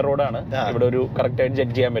 ഇത് നല്ല റോഡാണ്, ഇവിടെ ഒരു കറക്റ്റ് ആയിട്ട്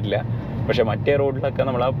ജഡ്ജ് ചെയ്യാൻ പറ്റില്ല. പക്ഷെ മറ്റേ റോഡിലൊക്കെ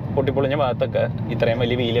നമ്മൾ ആ പൊട്ടിപ്പൊളിഞ്ഞ ഭാഗത്തൊക്കെ ഇത്രയും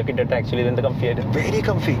വലിയ വീലൊക്കെ ഇട്ടിട്ട് ആക്ച്വലി ഇതെന്ത് കംഫി ആയിട്ട്, വെരി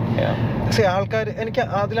കംഫി. ആൾക്കാർ, എനിക്ക്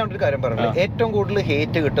അതിലാണ് ഒരു കാര്യം പറയുന്നത്, ഏറ്റവും കൂടുതൽ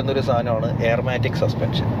ഹേറ്റ് കിട്ടുന്ന ഒരു സാധനമാണ് എയർമാറ്റിക്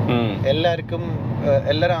സസ്പെൻഷൻ.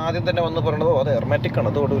 എല്ലാവരും ആദ്യം തന്നെ വന്ന് പറയണത് അത് എയർമാറ്റിക് ആണ്,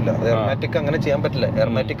 അത് ഓടില്ല, അത് എയർമാറ്റിക് അങ്ങനെ ചെയ്യാൻ പറ്റില്ല,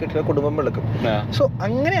 എയർമാറ്റിക് ഇട്ട് കുടുംബം വെളുക്കും. സോ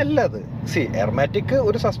അങ്ങനെയല്ല അത്. എയർമാറ്റിക്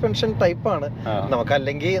ഒരു സസ്പെൻഷൻ ടൈപ്പാണ്. നമുക്ക്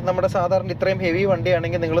അല്ലെങ്കിൽ നമ്മുടെ സാധാരണ ഇത്രയും ഹെവി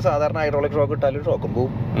വണ്ടിയാണെങ്കിൽ നിങ്ങൾ സാധാരണ ഹൈഡ്രോളിക് ഷോക്ക് ഇട്ടാലും ഷോക്കും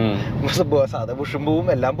പോവും, സാധാ ബുഷും പോവും,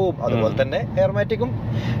 എല്ലാം പോവും. അതുപോലെ തന്നെ എയർമാറ്റിക്കും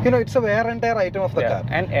it's A wear and tyre item of the car.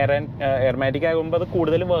 Airmatic ആകുമ്പോൾ അത്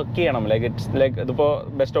കൂടുതൽ വർക്ക് ചെയ്യണം. ഇതിപ്പോ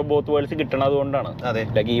ബെസ്റ്റ് ഓഫ് ബോത്ത് വേൾഡ്സ് കിട്ടണത് കൊണ്ടാണ്.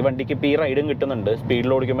 ഈ വണ്ടിക്ക് ഇപ്പൊ ഈ റൈഡും കിട്ടുന്നുണ്ട്,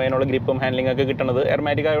 സ്പീഡിൽ ഓടിക്കുമ്പോൾ അതിനുള്ള ഗ്രിപ്പും ഹാൻഡ്ലിംഗ് ഒക്കെ കിട്ടുന്നത്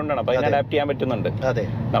എയർമാറ്റിക് ആയതുകൊണ്ടാണ്. അപ്പൊ അതിന് അഡാപ്റ്റ് ചെയ്യാൻ പറ്റുന്നുണ്ട്.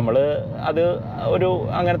 നമ്മള് അത് ഒരു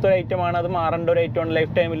അങ്ങനത്തെ ഒരു ഐറ്റം ആണ്, അത് മാറേണ്ട ഒരു ഐറ്റം ആണ്.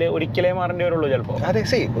 ലൈഫ് ടൈമിൽ ഒരിക്കലേ മാറേണ്ടി വരുള്ളൂ ചിലപ്പോൾ.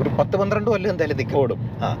 ഒരു 10-12 കൊല്ലം എന്തായാലും ഓടും.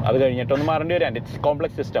 അത് കഴിഞ്ഞിട്ടൊന്ന് മാറേണ്ടി വരാൻ. It's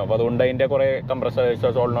complex system. അപ്പൊ അതുകൊണ്ട് അതിന്റെ കുറെ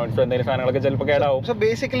കംപ്രസേഴ്സോ സോളിനോയിഡ്സോ എന്തെങ്കിലും സാധനങ്ങളൊക്കെ ചിലപ്പോൾ കേടാവും. സോ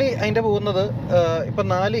ബേസിക്കലി അതിന്റെ പോകുന്നത് ഇപ്പൊ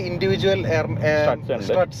 4 ഇൻഡിവിജ്വൽ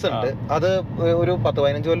സ്ട്രട്സ് ഉണ്ട്. അത് ഒരു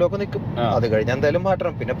 10-15 കൊല്ലമൊക്കെ നിൽക്കും. അത് കഴിഞ്ഞാൽ എന്തായാലും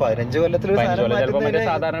മാറ്റണം. പിന്നെ 15 കൊല്ലത്തിൽ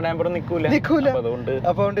സാധാരണ ഡാമ്പർ നിൽക്കൂല.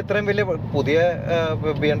 അപ്പൊ ഇത്രയും വലിയ പുതിയ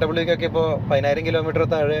BMW ഇപ്പൊ 10,000 കിലോമീറ്റർ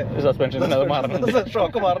താഴെ സസ്പെൻഷൻ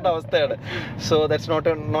ഷോക്ക് മാറേണ്ട അവസ്ഥയാണ്. So that's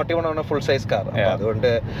not even on A full size car. അതുകൊണ്ട്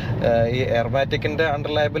ഈ എയർമാറ്റിക്കിന്റെ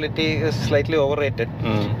അണ്ടർലയബിലിറ്റി സ്ലൈറ്റ്ലി ഓവർ റേറ്റഡ്.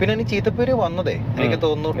 പിന്നെ എനിക്ക് ചീത്തപ്പേര് വന്നതേ എനിക്ക്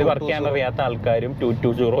തോന്നുന്നു അറിയാത്ത ആൾക്കാരും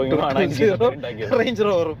റേഞ്ച്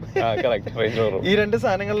റോവറും ഈ 2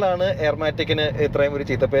 സാധനങ്ങളിലാണ് എയർമാറ്റിക്കിന് ഇത്രയും ഒരു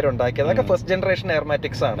ചീത്തപ്പേര് ഉണ്ടാക്കിയത്. അതൊക്കെ ഫസ്റ്റ് ജനറേഷൻ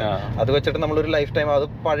എയർമാറ്റിക്സ് ആണ്. അത് വെച്ചിട്ട് നമ്മളൊരു ലൈഫ് ടൈം, അത്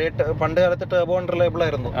പണ്ട് കാലത്ത് ടർബോ അണ്ടർലയബിൾ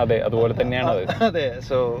ആയിരുന്നു. അതെ, അതുപോലെ തന്നെയാണ്. അതെ.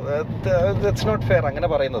 സോ ദാറ്റ്സ് നോട്ട് ഫെയർ അങ്ങനെ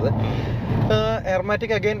പറയുന്നത്.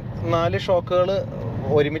 എയർമാറ്റിക് അഗൈൻ 4 ഷോക്കുകൾ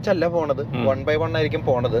ഒരുമിച്ചല്ല പോണത്, 1 by 1 ആയിരിക്കും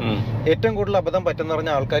പോണത്. ഏറ്റവും കൂടുതൽ അബദ്ധം പറ്റുന്ന പറഞ്ഞ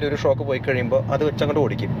ആൾക്കാർ ഒരു ഷോക്ക് പോയി കഴിയുമ്പോൾ അത് വെച്ചങ്ങോട്ട്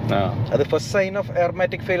ഓടിക്കും. അത് first sign of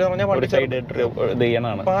Airmatic failure പറഞ്ഞാൽ വണ്ടി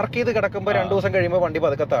പാർക്ക് ചെയ്ത് കിടക്കുമ്പോൾ 2 ദിവസം കഴിയുമ്പോൾ വണ്ടി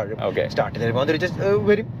പതുക്കെ താഴും. സ്റ്റാർട്ട് ചെയ്യുമ്പോൾ തിരിച്ച്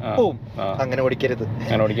വരും, പോവും. അങ്ങനെ ഓടിക്കരുത്.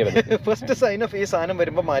 ഫസ്റ്റ് സൈൻ ഓഫ് ഈ സാധനം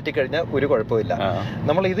വരുമ്പോൾ മാറ്റി കഴിഞ്ഞാൽ ഒരു കുഴപ്പമില്ല.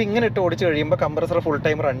 നമ്മൾ ഇത് ഇങ്ങനെ ഇട്ട് ഓടിച്ചു കഴിയുമ്പോൾ കംപ്രസർ ഫുൾ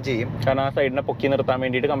ടൈം റൺ ചെയ്യും. കാരണം ആ സൈഡിനെ പൊക്കി നിർത്താൻ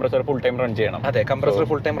വേണ്ടിയിട്ട് കംപ്രസർ ഫുൾ ടൈം റൺ ചെയ്യണം. അതെ, കംപ്രസർ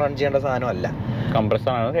ഫുൾ ടൈം റൺ ചെയ്യേണ്ട സാധനം അല്ല.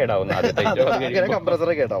 കംപ്രസർ ആണ് കേടാവുന്നത്. Compressor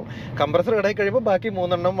compressor കേടാവും. കംപ്രസർ കേടായി കഴിയുമ്പോൾ ബാക്കി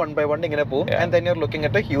 3 1 by 1 ഇങ്ങനെ പോകും. And then you are looking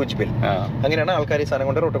at A huge bill. അങ്ങനെയാണ് ആൾക്കാർ ഈ സാധനം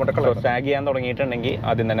കൊണ്ട് റോട്ട് കൊണ്ട് കളയുന്നത്. സാഗ് ചെയ്യാൻ തുടങ്ങിയിട്ടുണ്ടെങ്കിൽ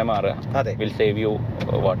ആദ്യം തന്നെ മാറുക. അതെ, will save you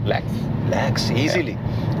what lakhs easily.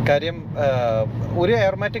 കാര്യം ഒരു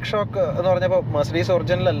എയർമാറ്റിക് ഷോക്ക് എന്ന് പറഞ്ഞപ്പോൾ മെർസിഡീസ്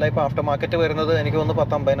ഒറിജിനൽ അല്ല, ഇപ്പൊ ആഫ്റ്റർ മാർക്കറ്റ് വരുന്നത് എനിക്ക് തോന്നുന്നു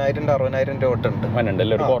 10,50,000 60,000 രൂപ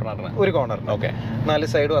തൊട്ടുണ്ട് ഒരു കോർണറിന്. 4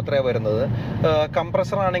 സൈഡും അത്രയാണ് വരുന്നത്.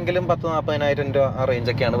 കംപ്രസർ ആണെങ്കിലും 10,40,000 രൂപ ആ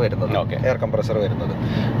റേഞ്ചൊക്കെയാണ് വരുന്നത്, എയർ കംപ്രസർ വരുന്നത്.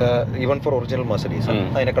 ഈവൻ ഫോർ ഒറിജിനൽ മെർസിഡീസ്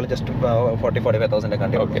അതിനേക്കാൾ ജസ്റ്റ് 40,000-45,000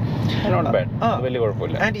 കണ്ടി.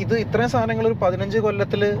 ആൻഡ് ഇത് ഇത്രയും സാധനങ്ങൾ ഒരു 15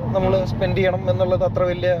 കൊല്ലത്തിൽ നമ്മൾ സ്പെൻഡ് ചെയ്യണം എന്നുള്ളത് അത്ര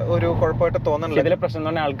വലിയ ഒരു കുഴപ്പമായിട്ട് തോന്നുന്നില്ല. ഇതിലെ പ്രശ്നം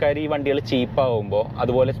എന്ന് പറഞ്ഞാൽ ആൾക്കാർ ഈ വണ്ടികൾ ചീപ്പ് ആവുമ്പോൾ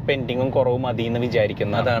അതുപോലെ സ്പെൻഡിങ്ങും കുറവും മതി എന്ന്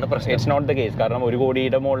വിചാരിക്കുന്നത്. അതാണ് പ്രശ്നം. It's not the case. കാരണം 1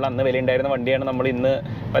 കോടിയുടെ മുകളിൽ അന്ന് വില ഉണ്ടായിരുന്ന വണ്ടിയാണ് നമ്മൾ ഇന്ന്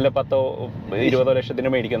വല്ല 10-20 ലക്ഷത്തിന്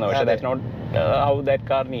മേടിക്കുന്നത്. പക്ഷേ that's not how that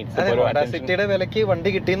car needs. Honda സിറ്റിയുടെ വിലയ്ക്ക് വണ്ടി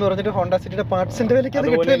കിട്ടിയെന്ന് പറഞ്ഞിട്ട് ഹോണ്ട സിറ്റിയുടെ പാർട്സിന്റെ വിലയ്ക്ക് അത്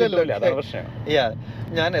കിട്ടില്ലല്ലോ. അതാണ് പ്രശ്നം.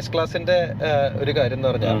 ഞാൻ എസ് ക്ലാസിന്റെ ഒരു കാര്യം എന്ന്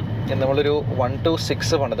പറഞ്ഞാൽ നമ്മളൊരു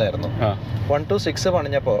 126 പണിതായിരുന്നു. 126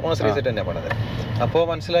 പണിഞ്ഞപ്പോൾ മെർസിഡീസ് തന്നെ പണിത്. അപ്പോൾ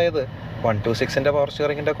മനസ്സിലായത് 126ന്റെ പവർ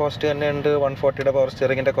സ്റ്റിയറിംഗിന്റെ കോസ്റ്റ് തന്നെയുണ്ട്, 140യുടെ പവർ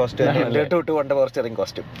സ്റ്റിയറിംഗിന്റെ കോസ്റ്റ് തന്നെയുണ്ട്, 221ന്റെ പവർ സ്റ്റിയറിംഗ്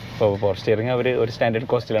കോസ്റ്റും. പവർ സ്റ്റിയറിംഗ് അവർ ഒരു സ്റ്റാൻഡേർഡ്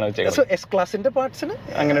കോസ്റ്റിലാണ് വെച്ചത്. സോ എസ് ക്ലാസിന്റെ പാർട്സിന്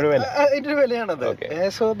അങ്ങനെ ഒരു വില, അതിന്റെ ഒരു വിലയാണത്.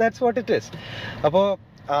 So that's what it is. അപ്പോൾ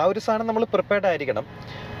ആ ഒരു സാധനം നമ്മൾ പ്രിപ്പയർഡ് ആയിരിക്കണം.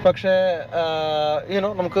 പക്ഷേ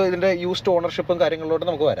നമുക്ക് ഇതിന്റെ യൂസ്ഡ് ഓണർഷിപ്പും കാര്യങ്ങളിലോട്ട്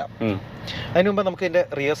നമുക്ക് വരാം. അതിന് മുമ്പ് നമുക്ക് ഇതിന്റെ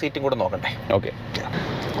റിയർ സീറ്റും കൂടെ നോക്കണ്ടേ? ഓക്കെ.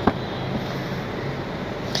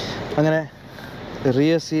 അങ്ങനെ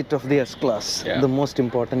rear seat of the S class, the most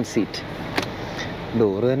important seat.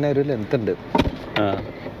 Door തന്നെ ഒരു ലെങ്ത് ഉണ്ട്.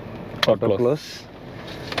 Auto close.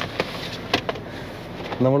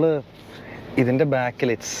 നമ്മൾ ഇതിന്റെ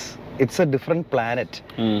ബാക്കിൽ ഇറ്റ്സ് എ ഡിഫറെന്റ് പ്ലാനറ്റ്.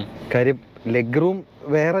 കാര്യം ലെഗ് റൂം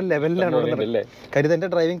വേറെ ലെവലിലാണ്. കാര്യം ഇതെന്റെ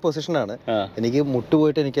ഡ്രൈവിംഗ് പൊസിഷനാണ്. എനിക്ക്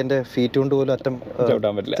മുട്ടുപോയിട്ട് എനിക്ക് എന്റെ ഫീറ്റ് കൊണ്ട് പോലും അറ്റം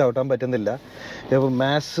ചവിട്ടാൻ പറ്റുന്നില്ല.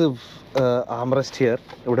 Massive armrest here.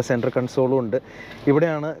 ഇവിടെ സെൻട്രൽ കൺസോളും ഉണ്ട്.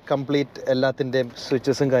 ഇവിടെയാണ് കംപ്ലീറ്റ് എല്ലാത്തിൻ്റെയും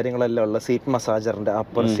സ്വിച്ചസും കാര്യങ്ങളെല്ലാം ഉള്ള. Seat മസാജറിൻ്റെ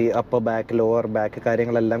upper back, lower back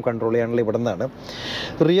കാര്യങ്ങളെല്ലാം കൺട്രോൾ ചെയ്യാനുള്ള ഇവിടെ നിന്നാണ്.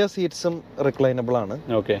 റിയർ സീറ്റ്സും റിക്ലൈനബിൾ ആണ്.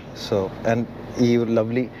 ഓക്കെ. സോ ആൻഡ് ഈ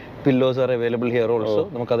lovely pillows are available here also.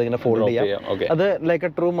 നമുക്ക് അതിങ്ങനെ ഫോൾഡ് ചെയ്യാം. അത് ലൈക്ക്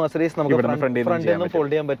എ ട്രൂ മെർസിഡീസ് നമുക്ക് ഫ്രണ്ടിൽ നിന്നും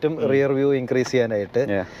ഫോൾഡ് ചെയ്യാൻ പറ്റും, റിയർ വ്യൂ ഇൻക്രീസ് ചെയ്യാനായിട്ട്.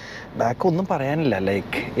 ബാക്ക് ഒന്നും പറയാനില്ല.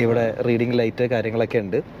 ലൈക്ക് ഇവിടെ റീഡിംഗ് ലൈറ്റ് കാര്യങ്ങളൊക്കെ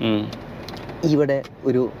ഉണ്ട്. ഇവിടെ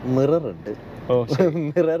ഒരു മിറർ ഉണ്ട്,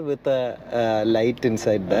 mirror with light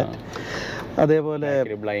inside that. അതേപോലെ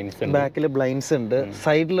ബാക്കിൽ ബ്ലൈൻഡ്സ് ഉണ്ട്,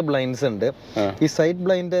 സൈഡിൽ ബ്ലൈൻഡ്സ് ഉണ്ട്. ഈ സൈഡ്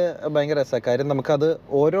ബ്ലൈൻഡ് ഭയങ്കര രസമാണ്. കാര്യം നമുക്കത്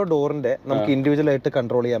ഓരോ ഡോറിന്റെ നമുക്ക് ഇൻഡിവിജ്വൽ ആയിട്ട്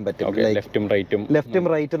കൺട്രോൾ ചെയ്യാൻ പറ്റും. ലെഫ്റ്റും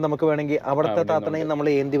റൈറ്റും നമുക്ക് വേണമെങ്കിൽ അവിടുത്തെ താത്തനെയും നമ്മൾ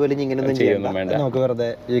ഏന്തി വലിഞ്ഞ് ഇങ്ങനെയൊന്നും ചെയ്യണം. നമുക്ക് വെറുതെ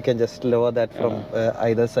you can just lower that from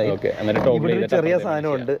either side. ഇവിടെ ഒരു ചെറിയ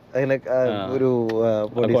സാധനമുണ്ട് അതിനെ ഒരു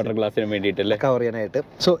കവർ ചെയ്യാനായിട്ട്.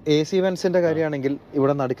 സോ എ സി വെന്റ്സിന്റെ കാര്യമാണെങ്കിൽ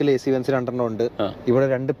ഇവിടെ നടുക്കിൽ എ സി വെന്റ്സ് 2 ഉണ്ട്. ഇവിടെ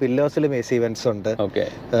 2 പില്ലേഴ്സിലും എ സി വെന്റ്സ് ഉണ്ട്.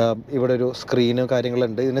 ഇവിടെ ഒരു സ്ക്രീനും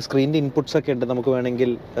കാര്യങ്ങളുണ്ട്. ഇതിന് സ്ക്രീനിന്റെ ഇൻപുട്സ് ഒക്കെ ഉണ്ട്. നമുക്ക്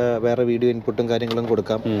വേണമെങ്കിൽ വേറെ വീഡിയോ ഇൻപുട്ടും കാര്യങ്ങളും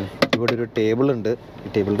കൊടുക്കാം. ഇവിടെ ഒരു ടേബിൾ ഉണ്ട്. ഈ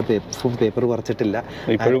ടേബിളിന്റെ പേപ്പർ പറിച്ചിട്ടില്ല.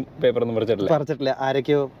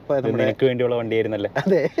 ആരൊക്കെയോ വേണ്ടിയുള്ള വണ്ടിയായിരുന്നല്ലേ?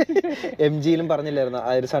 അതെ, MG-യിലും പറഞ്ഞില്ലായിരുന്നു,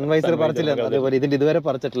 ആ ഒരു സൺവൈസർ പറിച്ചില്ലായിരുന്നു. അതേപോലെ ഇതിന്റെ ഇതുവരെ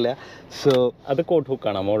പറിച്ചിട്ടില്ല. സോ അത് കോട്ട്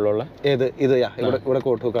ഹുക്കാണ് മുകളിലുള്ള. ഇത് ഇവിടെ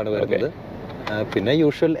കോട്ട് ഹുക്കാണ് വരുന്നത്. പിന്നെ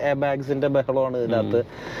യൂഷ്വൽ എയർ ബാഗ്സിന്റെ ബഹളമാണ് ഇതിനകത്ത്.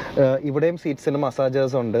 ഇവിടെയും സീറ്റ്സിന്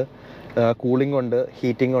മസാജേഴ്സ് ഉണ്ട്, കൂളിംഗ് ഉണ്ട്,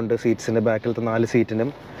 ഹീറ്റിംഗ് ഉണ്ട് സീറ്റ്സിന്റെ ബാക്കിലത്തെ 4 സീറ്റിനും.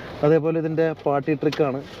 അതേപോലെ ഇതിന്റെ പാർട്ടി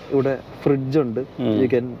ട്രിക്കാണ്. ഇവിടെ ഫ്രിഡ്ജ് ഉണ്ട്, you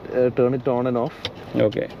can turn it on and of.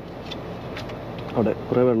 Okay. അവിടെ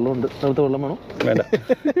കുറെ വെള്ളമുണ്ട്. അടുത്ത വെള്ളം വേണോ? വേണ്ട.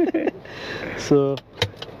 സോ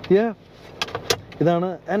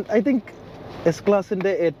ഇതാണ്. ആൻഡ് ഐ തിങ്ക് എസ്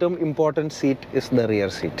ക്ലാസിന്റെ ഏറ്റവും important seat is the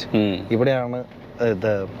rear seat. ഇവിടെയാണ്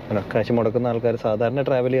ഇത് കാശ് മുടക്കുന്ന ആൾക്കാർ സാധാരണ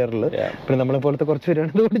ട്രാവൽ ചെയ്യാറുള്ളത്. പിന്നെ നമ്മളെ പോലത്തെ കുറച്ച്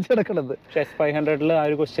പേരാണ് ഇത് ഓടിച്ചടക്കുന്നത്. S500 ആ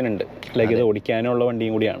ഒരു ക്വസ്റ്റ്യൻ ഉണ്ട്, ലൈക്ക് ഇത് ഓടിക്കാനുള്ള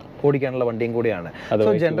വണ്ടിയും കൂടിയാണ്.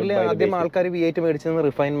 സോ ജനറലി ആദ്യം ആൾക്കാർ V8 മേടിച്ചത്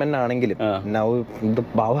റിഫൈൻമെന്റ് ആണെങ്കിലും now the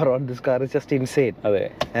power on this car is just insane.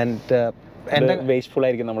 And wasteful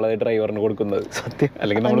ആയിരിക്കും നമ്മൾ ഡ്രൈവറിന് കൊടുക്കുന്നത്. സത്യം.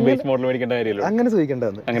 അല്ലെങ്കിൽ നമ്മൾ ബേസ് മോഡൽ മേടിക്കേണ്ട കാര്യമില്ല. അങ്ങനെ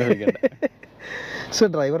ചോദിക്കേണ്ടത്. സോ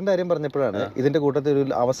ഡ്രൈവറിന്റെ കാര്യം പറഞ്ഞപ്പോഴാണ് ഇതിന്റെ കൂട്ടത്തിൽ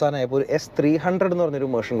ഒരു അവസാനമായപ്പോൾ ഒരു S300 എന്ന് പറഞ്ഞൊരു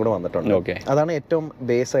വേർഷൻ കൂടെ വന്നിട്ടുണ്ട്. അതാണ് ഏറ്റവും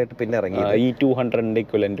ബേസ് ആയിട്ട് പിന്നെ ഇറങ്ങിയത്. ഈ 200ന്റെ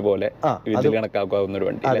ഇക്വലന്റ് പോലെ കണക്കാക്കാവുന്ന ഒരു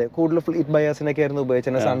വണ്ടി. അതെ, കൂടുതൽ ഫുൾ ബയാസിനൊക്കെ ആയിരുന്നു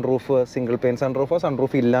ഉപയോഗിച്ചത്. സൺറൂഫ്, സിംഗിൾ പെയിൻ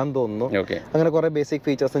സൺറൂഫ് ഇല്ലാന്ന് തോന്നുന്നു. അങ്ങനെ കുറെ ബേസിക്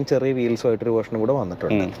ഫീച്ചേഴ്സും ചെറിയ വീൽസും ആയിട്ടൊരു വേർഷനും കൂടെ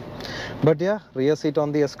വന്നിട്ടുണ്ട്. But rear seat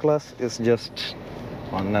on the S class is just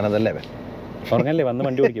on another level. വന്ന്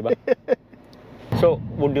വണ്ടി ഓടിക്കുക. സോ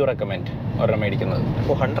വുഡ് യു റെക്കമെൻഡ് ഒരെണ്ണം മേടിക്കുന്നത്?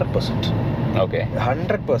 100%. Okay.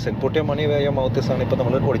 100%. Put your money where your mouth is ആണ് ഇപ്പൊ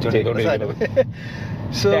നമ്മൾ ഓടിച്ചോണ്ടിരിക്കുന്നത്.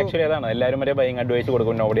 So actually അതാണ് എല്ലാവരും മറ്റേ ബൈങ് അഡ്വൈസ്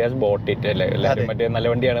കൊടുക്കും. Nobody has bought it അല്ലേ, എല്ലാവരും മറ്റേ നല്ല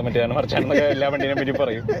വണ്ടിയാണ് മറ്റേതാണ് മറിച്ചാണെന്നൊക്കെ എല്ലാ വണ്ടിനെ പറ്റി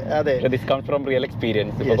പറയും. അതെ, this comes from real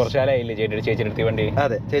experience. ഇപ്പൊ കുറച്ച് കാലമായില്ലേ ചേച്ചിയുടെ വണ്ടി?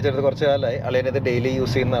 അതെ, ചേച്ചിയുടെ കുറച്ച് കാലമായി. അളിയനത് ഡെയിലി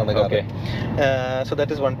യൂസ് ചെയ്യുന്നതാണ്. So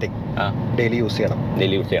that is one thing, daily use ചെയ്യണം,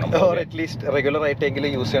 ഓർ അറ്റ്ലീസ്റ്റ് റെഗുലർ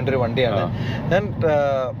ആയിട്ടെങ്കിലും യൂസ് ചെയ്യേണ്ട ഒരു വണ്ടിയാണ്.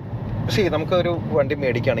 നമുക്ക് ഒരു വണ്ടി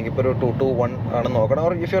മേടിക്കുകയാണെങ്കിൽ ഇപ്പോൾ ഒരു 221 ആണ് നോക്കണം.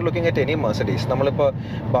 Or if you are looking at any Mercedes, നമ്മളിപ്പോൾ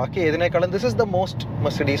ബാക്കി ഏതിനേക്കാളും this is the most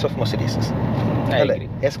Mercedes of മെർസിഡീസസ് അല്ലേ.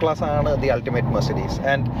 എസ് ക്ലാസ് ആണ് ദി അൾട്ടിമേറ്റ് മെർസിഡീസ്.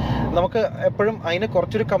 ആൻഡ് നമുക്ക് എപ്പോഴും അതിന്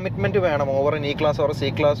കുറച്ചൊരു കമ്മിറ്റ്മെന്റ് വേണം over N E class or C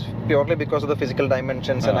class, purely because of the physical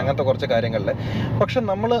dimensions അങ്ങനത്തെ കുറച്ച് കാര്യങ്ങളിൽ. പക്ഷെ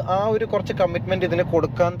നമ്മൾ ആ ഒരു കുറച്ച് കമ്മിറ്റ്മെന്റ് ഇതിന്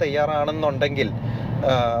കൊടുക്കാൻ തയ്യാറാണെന്നുണ്ടെങ്കിൽ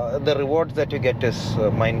the rewards that you get is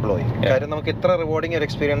mind blowing. കാര്യം നമുക്ക് ഇത്ര റിവാർഡിങ് ഒരു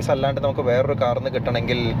എക്സ്പീരിയൻസ് അല്ലാണ്ട് നമുക്ക് വേറൊരു കാറിന്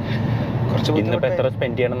കിട്ടണമെങ്കിൽ കുറച്ച്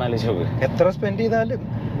എത്ര സ്പെൻഡ് ചെയ്താലും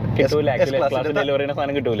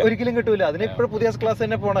ഒരിക്കലും കിട്ടൂല. അതിന് ഇപ്പോഴും പുതിയ എസ് ക്ലാസ്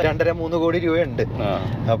തന്നെ പോകണം. 2.5-3 കോടി രൂപയുണ്ട്.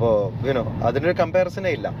 അപ്പോ അതിനൊരു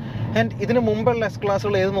കമ്പാരിസണേ ഇല്ല. ആൻഡ് ഇതിന് മുമ്പുള്ള എസ്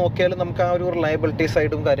ക്ലാസ്സുകൾ ഏത് നോക്കിയാലും നമുക്ക് ആ ഒരു റിലയബിലിറ്റി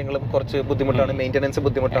സൈഡും കാര്യങ്ങളും കുറച്ച് ബുദ്ധിമുട്ടാണ്, മെയിൻ്റെനൻസ്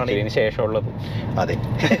ബുദ്ധിമുട്ടാണ്. ശേഷമുള്ളത് അതെ,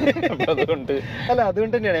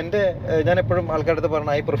 അതുകൊണ്ട് തന്നെയാണ് ഞാൻ എപ്പോഴും ആൾക്കാരുടെ അടുത്ത്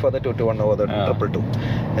പറഞ്ഞ I prefer the 221 over the 222.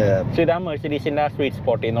 ഇതാ മെർസിഡീസിന്റെ സ്വീറ്റ്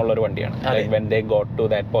സ്പോട്ട് എന്നുള്ള ഒരു വണ്ടിയാണ്. when they got to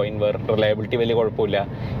that point where reliability വലിയ കുഴപ്പമില്ല,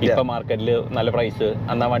 ഇപ്പൊ മാർക്കറ്റിൽ നല്ല പ്രൈസ്,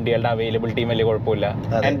 അന്നാ വണ്ടികളുടെ അവൈലബിലിറ്റിയും വലിയ കുഴപ്പമില്ല.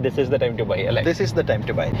 And this is the time to by അല്ലേ? This is the time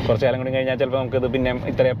to by. കുറച്ച് കാലം കൂടി കഴിഞ്ഞാൽ ചിലപ്പോൾ നമുക്ക് ഇത് പിന്നെ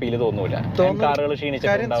ഇത്ര അപ്പീൽ തോന്നൂല. കാറുകൾ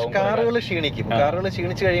ക്ഷീണിച്ചിട്ടുണ്ടാവും. കാറുകൾ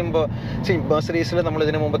ക്ഷീണിച്ച് കഴിയുമ്പോൾ മെർസിഡീസിൽ നമ്മൾ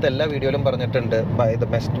ഇതിനു മുമ്പത്തെ എല്ലാ വീഡിയോയിലും പറഞ്ഞിട്ടുണ്ട്, by the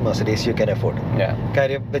best Mercedes you can afford.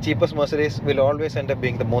 കാര്യം the cheapest Mercedes will always end up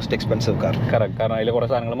being the most expensive car. Correct. കാരണം അതിൽ കുറേ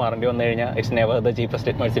സാധനങ്ങൾ മാറേണ്ടി വന്നു കഴിഞ്ഞാൽ it's never the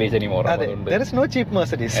cheapest Mercedes anymore. there is no cheap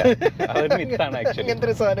Mercedes. അതൊരു മിത്താണ് actually.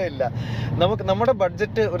 അങ്ങനത്തെ സാധനം ഇല്ല. നമുക്ക് നമ്മുടെ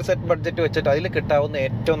ബഡ്ജറ്റ്, ഒരു സെറ്റ് ബഡ്ജറ്റ് വെച്ചിട്ട് അതിൽ കിട്ടാവുന്ന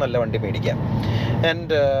ഏറ്റവും നല്ല വണ്ടി മേടിക്കാം.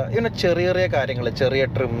 ആൻഡ് ചെറിയ ചെറിയ കാര്യങ്ങൾ, ചെറിയ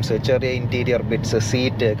ട്രിംസ്, ചെറിയ ഇന്റീരിയർ ബിറ്റ്സ്,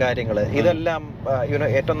 സീറ്റ് കാര്യങ്ങൾ, ഇതെല്ലാം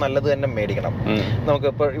ഏറ്റവും നല്ലത് തന്നെ മേടിക്കണം. നമുക്ക്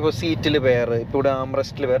ഇപ്പോൾ സീറ്റിൽ വേറെ, ഇപ്പോൾ ഇവിടെ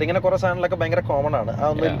ആംറെസ്റ്റിൽ വേറെ, ഇങ്ങനെ കുറെ സാധനങ്ങളൊക്കെ ഭയങ്കര കോമൺ ആണ്.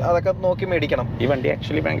 അതൊക്കെ നോക്കി മേടിക്കണം. ഈ വണ്ടി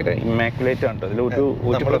ആക്ച്വലി ഭയങ്കര ഇമ്മാക്കുലേറ്റ് ആണ്.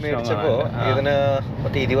 നമ്മൾ മേടിച്ചപ്പോൾ ഇതിന്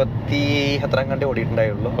 20 എത്രാം കണ്ടേ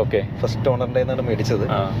ഓടിയിട്ടുണ്ടായുള്ളൂ. ഫസ്റ്റ് ഓണറിന്റെ നിന്നാണ് മേടിച്ചത്.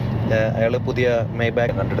 അയാള് പുതിയ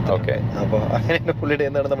മെയ്ബാഗ് കണ്ടെടുത്തു. അപ്പോൾ അങ്ങനെ പുള്ളിയുടെ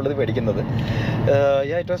നിന്നാണ് നമ്മളിത് മേടിക്കുന്നത്.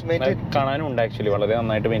 കാണാനും ഉണ്ട് ആക്ച്വലി, വളരെ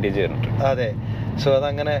നന്നായിട്ട് മെയിൻറ്റെയിൻ ചെയ്തിട്ടുണ്ട്. അതെ. സോ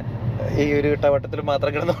അതങ്ങനെ ഈ ഒരു ഇട്ടവട്ടത്തിൽ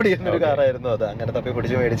മാത്രം കിടന്ന് ഓടിയിരുന്ന ഒരു കാറായിരുന്നു അത്. അങ്ങനെ തപ്പി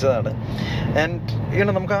പിടിച്ച് മേടിച്ചതാണ്. ആൻഡ്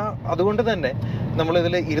നമുക്ക് അതുകൊണ്ട് തന്നെ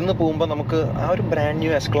നമ്മളിതിൽ ഇരുന്ന് പോകുമ്പോൾ നമുക്ക് ആ ഒരു ബ്രാൻഡ്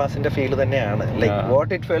ന്യൂ എസ് ക്ലാസിന്റെ ഫീൽ തന്നെയാണ്. Like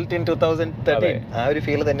what it felt in 2013, ആ ഒരു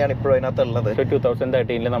ഫീൽ തന്നെയാണ് ഇപ്പോഴും അതിനകത്ത് ഉള്ളത്.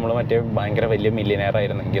 2013 നമ്മൾ മറ്റേ ഭയങ്കര വലിയ മില്യനെയർ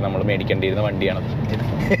ആയിരുന്നെങ്കിൽ നമ്മൾ മേടിക്കേണ്ടിയിരുന്ന വണ്ടിയാണ്.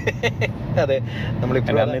 അതെ,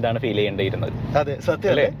 നമ്മളിപ്പോഴും ഇതാണ് ഫീൽ ചെയ്യേണ്ടിയിരുന്നത്. അതെ,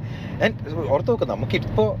 സത്യം അല്ലേ? ഓർത്ത് നോക്ക്,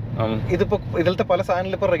 നമുക്കിപ്പോ ഇതിപ്പോ ഇതിലത്തെ പല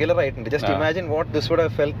സാധനങ്ങളും ഇപ്പൊ റെഗുലർ ആയിട്ടുണ്ട്. Just imagine what this would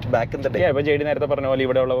have felt back in the day. ഇപ്പൊ ജെഡി നേരത്തെ പറഞ്ഞ പോലെ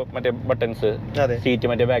ഇവിടെ ഉള്ള മറ്റേ ബട്ടൺസ്, സീറ്റ്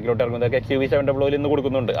മറ്റേ ബാക്കിലോട്ട് ഇറങ്ങുന്നത് XUV 700 ഇന്ന്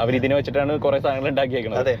കൊടുക്കുന്നുണ്ട്. അവർ ഇതിനെ വെച്ചിട്ടാണ് കുറെ സാധനങ്ങൾ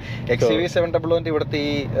ഉണ്ടാക്കിയേക്കുന്നത്. അതെ, XUV 700 ഇവിടുത്തെ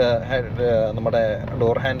ഈ നമ്മുടെ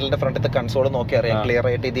ഡോർ ഹാൻഡിലിന്റെ ഫ്രണ്ടിലത്തെ കൺസോൾ നോക്കി അറിയാം ക്ലിയർ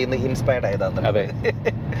ആയിട്ട് ഇതിൽ നിന്ന് ഇൻസ്പയർഡ് ആയതാണ്. അതെ.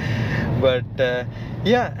 ബട്ട്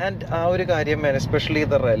ആൻഡ് ആ ഒരു കാര്യം, especially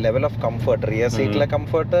the level of comfort, rear സീറ്റിലെ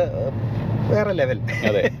comfort വേറെ ലെവൽ.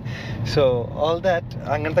 സോ ഓൾ ദാറ്റ്,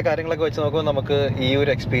 അങ്ങനത്തെ കാര്യങ്ങളൊക്കെ വെച്ച് നോക്കുമ്പോൾ നമുക്ക് ഈ ഒരു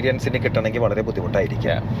എക്സ്പീരിയൻസിന് കിട്ടണമെങ്കിൽ വളരെ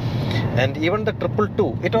ബുദ്ധിമുട്ടായിരിക്കാം. And even the 222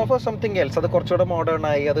 it offers something else. അത് കുറച്ചുകൂടെ മോഡേൺ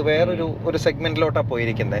ആയി, അത് വേറൊരു സെഗ്മെന്റിലോട്ടാണ്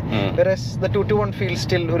പോയിരിക്കുന്നത്. വെറസ് ദ 221 ഫീൽ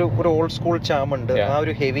സ്റ്റിൽ ഒരു ഓൾഡ് സ്കൂൾ ചാം ഉണ്ട്, ആ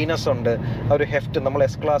ഒരു ഹെവിനെസ് ഉണ്ട്, ആ ഒരു ഹെഫ്റ്റ്. നമ്മൾ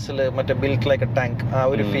എസ് ക്ലാസ്സിൽ മറ്റേ ബിൽറ്റ് ലൈക്ക് എ ടാങ്ക്, ആ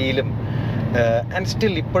ഒരു ഫീലും. ആൻഡ്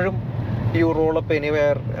സ്റ്റിൽ ഇപ്പോഴും you roll up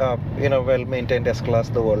anywhere in a well maintained S class,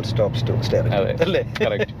 the world stops to stare at. അല്ലേ?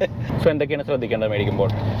 സോ എന്തൊക്കെയാണ് ശ്രദ്ധിക്കേണ്ടത്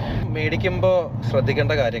മേടിക്കുമ്പോൾ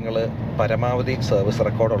ശ്രദ്ധിക്കേണ്ട കാര്യങ്ങൾ? പരമാവധി സർവീസ്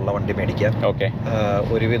റെക്കോർഡുള്ള വണ്ടി മേടിക്കാം.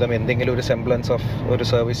 ഒരുവിധം എന്തെങ്കിലും ഒരു സെംബ്ലൻസ് ഓഫ് ഒരു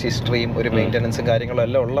സർവീസ് ഹിസ്റ്ററിയും ഒരു മെയിൻ്റനൻസും കാര്യങ്ങളും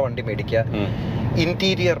എല്ലാം ഉള്ള വണ്ടി മേടിക്കുക.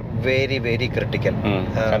 Interior very very critical.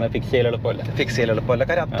 Fix ചെയ്യാൻ എളുപ്പമല്ല.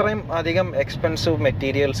 കാര്യം അത്രയും അധികം എക്സ്പെൻസീവ്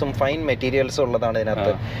മെറ്റീരിയൽസും ഫൈൻ മെറ്റീരിയൽസും ഉള്ളതാണ്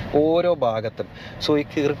ഇതിനകത്ത് ഓരോ ഭാഗത്തും. സോ ഈ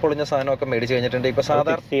കീറിപ്പൊളിഞ്ഞ സാധനമൊക്കെ മേടിച്ചു കഴിഞ്ഞിട്ടുണ്ട് ഇപ്പൊ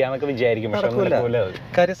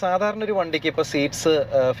കാര്യം സാധാരണ ഒരു വണ്ടിക്ക് ഇപ്പൊ സീറ്റ്സ്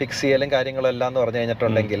ഫിക്സ് ചെയ്യലും കാര്യങ്ങളും എല്ലാം എന്ന് പറഞ്ഞു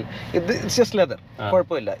കഴിഞ്ഞിട്ടുണ്ടെങ്കിൽ ഇത് ജസ്റ്റ് ലെതർ,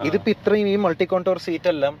 കുഴപ്പമില്ല. ഇതിപ്പോ ഇത്രയും ഈ മൾട്ടി കോണ്ടോർ സീറ്റ്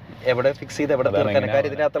എല്ലാം എവിടെ ഫിക്സ് ചെയ്ത് എവിടെ തീർക്കാൻ?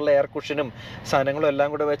 കാര്യം ഇതിനകത്തുള്ള എയർ കുഷനും സാധനങ്ങളും എല്ലാം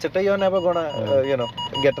കൂടെ വെച്ചിട്ട് you never gonna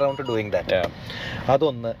get around to doing that.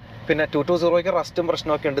 അതൊന്ന്. പിന്നെ 220 റസ്റ്റും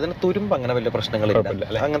പ്രശ്നമൊക്കെ ഉണ്ട്. ഇതിന് തുരുമ്പ് അങ്ങനെ വലിയ പ്രശ്നങ്ങളില്ല,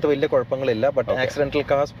 അങ്ങനത്തെ വലിയ കുഴപ്പങ്ങളില്ല. But accidental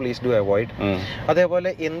cars please do avoid. അതേപോലെ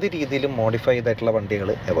എന്ത് രീതിയിലും മോഡിഫൈ ചെയ്തിട്ടുള്ള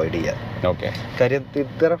വണ്ടികൾ അവോയ്ഡ് ചെയ്യുക. കാര്യം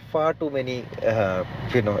there are far too many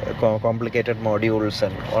complicated modules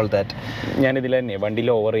and all that. ഞാൻ ഇതിൽ തന്നെ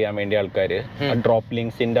വണ്ടിയിൽ ഓവർ ചെയ്യാൻ വേണ്ടി ആൾക്കാർ ഡ്രോപ്പ്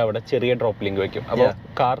ലിങ്ക്സിന്റെ അവിടെ ചെറിയ ഡ്രോപ്പ് ലിങ്ക് വെക്കും. അപ്പോൾ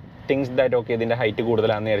കാർ തിങ്സ് ദാറ്റ് ഓക്കെ ഇതിന്റെ ഹൈറ്റ്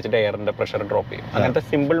കൂടുതലാണെന്ന് വിചാരിച്ചിട്ട് എയറിന്റെ പ്രഷർ ഡ്രോപ്പ് ചെയ്യും. അങ്ങനത്തെ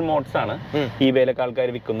സിമ്പിൾ മോഡ്സ് ആണ് ഈ വേലൊക്കെ ആൾക്കാർ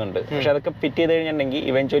വിൽക്കുന്നുണ്ട്. പക്ഷെ അതൊക്കെ ഫിറ്റ് ചെയ്ത് കഴിഞ്ഞിട്ടുണ്ടെങ്കിൽ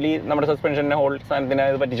ഇവൻച്വലി നമ്മുടെ സസ്പെൻഷന്റെ ഹോൾ സാധനത്തിന്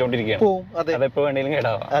അത് പറ്റിച്ചോണ്ടിരിക്കുകയാണ്. അതെപ്പോ വേണമെങ്കിലും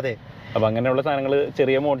കേടാവാം. അപ്പൊ അങ്ങനെയുള്ള സാധനങ്ങൾ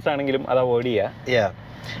ചെറിയ മോഡ്സ് ആണെങ്കിലും അത് അവോയ്ഡ് ചെയ്യുക.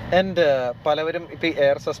 ആൻഡ് പലവരും ഇപ്പൊ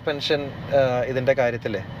എയർ സസ്പെൻഷൻ ഇതിന്റെ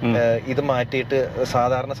കാര്യത്തില് ഇത് മാറ്റിയിട്ട്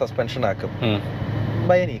സാധാരണ സസ്പെൻഷൻ ആക്കും.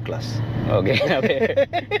 Buy an E-Class. Okay.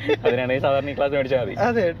 അതിനാണെങ്കിൽ സാധാരണ E-Class മേടിച്ചാൽ മതി.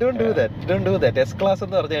 അതെ, don't do that. S-Class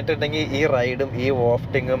എന്ന് പറഞ്ഞിട്ടുണ്ടെങ്കിൽ ഈ റൈഡും ഈ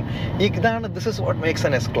വാഫ്റ്റിങ്ങും ഇതാണ്, this is what makes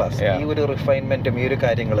an S-Class. ഈ ഒരു റിഫൈൻമെന്റും ഈ ഒരു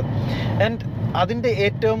കാര്യങ്ങളും. ആൻഡ് അതിന്റെ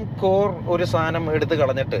ഏറ്റവും കോർ ഒരു സാധനം എടുത്ത്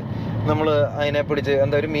കളഞ്ഞിട്ട് നമ്മൾ അതിനെ പിടിച്ച്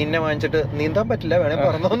എന്താ ഒരു മീനിനെ വാങ്ങിച്ചിട്ട് നീന്താൻ പറ്റില്ല, വേണേ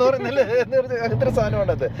പറഞ്ഞോന്ന് പറയുന്നില്ല, അങ്ങനത്തെ ഒരു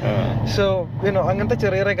സാധനമാണ് അത്. സോ അങ്ങനത്തെ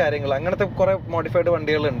ചെറിയ ചെറിയ കാര്യങ്ങൾ, അങ്ങനത്തെ കുറെ modified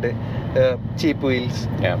വണ്ടികളുണ്ട്. Cheap wheels,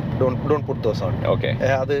 don't put those on.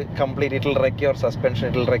 അത് complete it will wreck your suspension,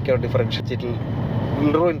 it will wreck your differential, it will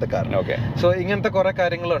ruin the car. So ഇങ്ങനത്തെ കുറെ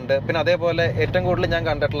കാര്യങ്ങളുണ്ട്. പിന്നെ അതേപോലെ ഏറ്റവും കൂടുതൽ ഞാൻ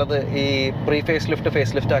കണ്ടിട്ടുള്ളത് ഈ pre face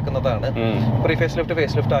lift ആക്കുന്നതാണ്. Pre face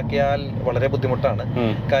lift ആക്കിയാൽ വളരെ ബുദ്ധിമുട്ടാണ്.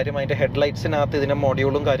 കാര്യം അതിന്റെ ഹെഡ്ലൈറ്റ്സിനകത്ത് ഇതിന്റെ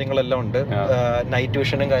മോഡ്യൂളും കാര്യങ്ങളെല്ലാം ഉണ്ട്, നൈറ്റ്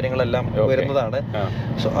വിഷനും കാര്യങ്ങളെല്ലാം വരുന്നതാണ്.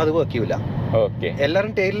 സോ അത് വർക്ക് ചെയ്യൂല.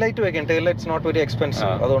 എല്ലാവരും ടെയിൽ ലൈറ്റ് വെക്കും. Tail lights not very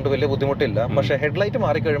expensive, അതുകൊണ്ട് വലിയ ബുദ്ധിമുട്ടില്ല. പക്ഷെ ഹെഡ്ലൈറ്റ്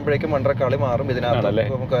മാറി കഴിയുമ്പോഴേക്കും മണ്ടരക്കാളി മാറും. ഇതിനകത്ത്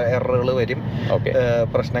നമുക്ക് എററുകൾ വരും,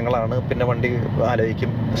 പ്രശ്നങ്ങളാണ്. പിന്നെ വണ്ടി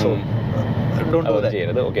ആലോചിക്കും. So don't do that.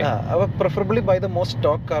 Preferably buy the most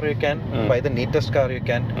stock car you can, buy the neatest car you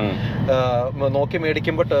can. നോക്കി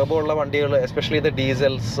മേടിക്കുമ്പോൾ ടർബോ ഉള്ള വണ്ടികൾ, എസ്പെഷ്യലി ഇത്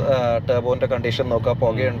ഡീസൽസ്, ടർബോന്റെ കണ്ടീഷൻ നോക്കുക,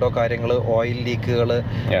 പുകയുണ്ടോ, കാര്യങ്ങൾ, ഓയിൽ ലീക്കുകൾ,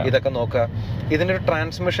 ഇതൊക്കെ നോക്കുക. ഇതിനൊരു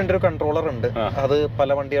ട്രാൻസ്മിഷന്റെ ഒരു കൺട്രോളർ ഉണ്ട്. അത്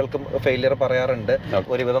പല വണ്ടികൾക്കും ഫെയിലിയർ പറയാറുണ്ട്.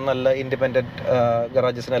 ഒരുവിധം നല്ല ഇൻഡിപെൻഡന്റ്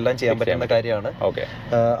ഗറാജസിനെല്ലാം ചെയ്യാൻ പറ്റുന്ന കാര്യമാണ്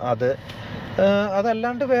അത്.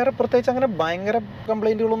 അതല്ലാണ്ട് വേറെ പ്രത്യേകിച്ച് അങ്ങനെ ഭയങ്കര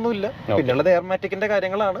കംപ്ലൈന്റുകളൊന്നും ഇല്ല. പിന്നുള്ളത് എയർമാറ്റിക്കിന്റെ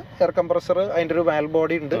കാര്യങ്ങളാണ്. എയർ കംപ്രസർ, അതിന്റെ ഒരു വാൽവ്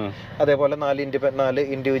ബോഡി ഉണ്ട്. അതേപോലെ 4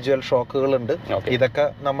 ഇൻഡിവിജ്വൽ ഷോക്കുകൾ ഉണ്ട്. ഇതൊക്കെ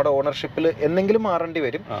നമ്മുടെ ഓണർഷിപ്പിൽ എന്തെങ്കിലും മാറേണ്ടി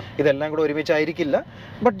വരും. ഇതെല്ലാം കൂടെ ഒരുമിച്ചായിരിക്കില്ല.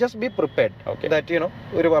 But just be prepared that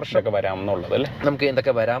ഒരു വർഷം നമുക്ക്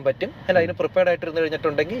ഇതൊക്കെ വരാൻ പറ്റും. അതിന് പ്രിപ്പയർഡ് ആയിട്ടിരുന്ന്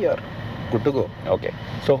കഴിഞ്ഞിട്ടുണ്ടെങ്കിൽ you are good to go.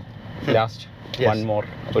 So last one more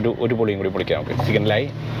ഒരു പൊളിയും കൂടി പൊളിക്കാം നമുക്ക്. സിഗ്നലായി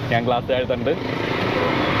ഞാൻ glass താഴ്ത്തുണ്ട്.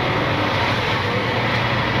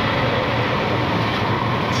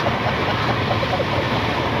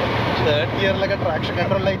 Third ഗിയറിലൊക്കെ traction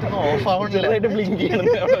control light ഒന്നും ഓഫ് ആവുന്നില്ല, ബ്ലിങ്ക് ചെയ്യണം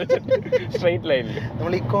സ്ട്രൈറ്റ് ലൈനിൽ.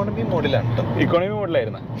 നമ്മൾ ഇക്കോണമി മോഡിലാണ് കേട്ടോ. ഇക്കോണമി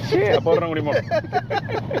മോഡിലായിരുന്നു. അപ്പോൾ ഒരെണ്ണം കൂടി mode.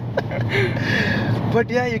 But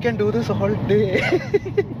yeah you can do this whole day.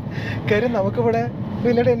 കാര്യം നമുക്കിവിടെ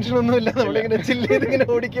വലിയ ടെൻഷനൊന്നുമില്ല, നമ്മളിങ്ങനെ ചില്ല് ചെയ്ത് ഇങ്ങനെ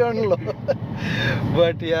ഓടിക്കുകയാണല്ലോ.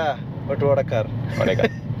 ബട്ട് യാ ബട്ട് ഓടക്കാർ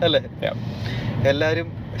അല്ലേ. എല്ലാവരും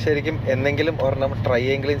ശരിക്കും എന്തെങ്കിലും ഒരെണ്ണം ട്രൈ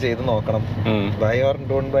എങ്കിലും ചെയ്ത് നോക്കണം. By or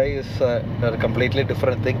don't by is completely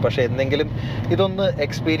different thing. പക്ഷെ എന്തെങ്കിലും ഇതൊന്ന്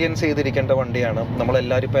എക്സ്പീരിയൻസ് ചെയ്തിരിക്കേണ്ട വണ്ടിയാണ്.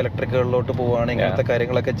 നമ്മളെല്ലാവരും ഇപ്പോൾ ഇലക്ട്രിക്കുകളിലോട്ട് പോവുകയാണ്, ഇങ്ങനത്തെ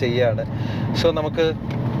കാര്യങ്ങളൊക്കെ ചെയ്യാണ്. സോ നമുക്ക്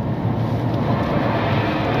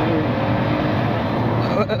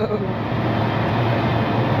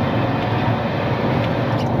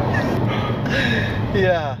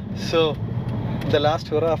so the last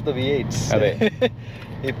hurrah of the V8s.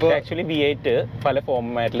 ഇപ്പോൾ ആക്ച്വലി V8 പല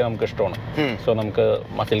ഫോർമാറ്റിൽ നമുക്ക് ഇഷ്ടമാണ്. സോ നമുക്ക്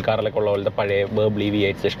മസിൽ കാറിലൊക്കെ ഉള്ള പോലത്തെ പഴയ ബേർബ്ലി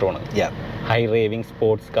V8s ഇഷ്ടമാണ്. ഹൈ റേവിംഗ്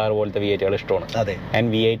സ്പോർട്സ് കാർ പോലത്തെ V8കൾ ഇഷ്ടമാണ്. ആൻഡ്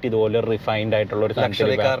V8 ഇതുപോലെ റിഫൈൻഡ് ആയിട്ടുള്ള ഒരു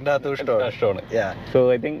ഇഷ്ടമാണ്. സോ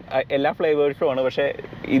ഐ തിങ്ക് എല്ലാ ഫ്ലേവേഴ്സും ആണ്. പക്ഷെ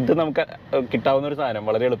ഇത് നമുക്ക് കിട്ടാവുന്ന ഒരു സാധനം,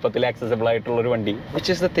 വളരെ എളുപ്പത്തിൽ ആക്സസിബിൾ ആയിട്ടുള്ള ഒരു വണ്ടി.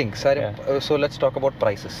 Which is the thing. So let's talk about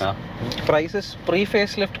prices. Pre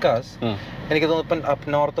face lift cars എനിക്ക് തോന്നുന്നു ഇപ്പം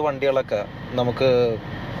അപ്പ് നോർത്ത് വണ്ടികളൊക്കെ നമുക്ക്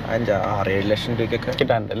 5-6-7 ലക്ഷം രൂപയ്ക്കൊക്കെ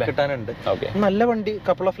കിട്ടാനുണ്ട്. നല്ല വണ്ടി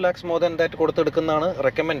couple of lakhs more than that കൊടുത്തെടുക്കുന്നതാണ്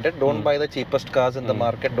recommended. Don't by the cheapest cars in the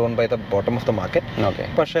market, don't by the bottom of the market.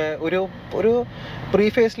 പക്ഷേ ഒരു പ്രീ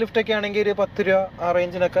ഫേസ് ലിഫ്റ്റ് ഒക്കെ ആണെങ്കിൽ ഒരു 10 രൂപ ആ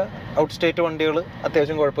റേഞ്ചിനൊക്കെ ഔട്ട് സ്റ്റേറ്റ് വണ്ടികൾ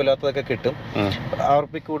അത്യാവശ്യം കുഴപ്പമില്ലാത്തതൊക്കെ കിട്ടും. അവർ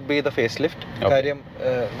പിക്ക് would be the face lift. കാര്യം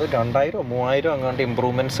 2000-3000 അങ്ങാണ്ട്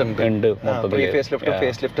ഇംപ്രൂവ്മെന്റ്സ് ഉണ്ട് പ്രീ ഫേസ് ലിഫ്റ്റും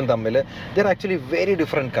ഫേസ് ലിഫ്റ്റും തമ്മിൽ. There actually very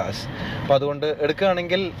different cars. അപ്പോൾ അതുകൊണ്ട്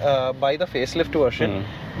എടുക്കുകയാണെങ്കിൽ by the face lift version,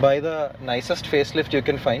 buy the nicest facelift you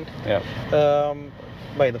can find.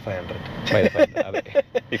 By the 500.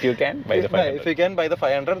 If you can, buy the 500. If you can, buy the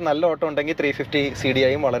 500. നല്ല auto ഉണ്ടെങ്കിൽ 350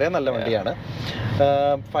 CDIയും വളരെ നല്ല വണ്ടിയാണ്.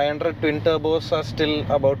 500 twin turbos are still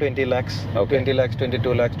about 20 lakhs. 20 lakhs,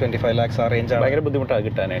 22 lakhs, 25 lakhs ആ range ആണ്. ഭയങ്കര ബുദ്ധിമുട്ടാണ്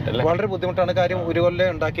കിട്ടാനായിട്ട്. വളരെ ബുദ്ധിമുട്ടാണ്. കാര്യം ഒരു കൊല്ലം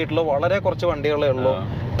ഉണ്ടാക്കിയിട്ടുള്ള വളരെ കുറച്ച് വണ്ടികളേ ഉള്ളൂ.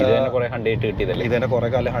 ഇതന്നെ കുറെ ഹണ്ട് ചെയ്തിട്ട് കിട്ടിയതല്ലേ? ഇതന്നെ കുറെ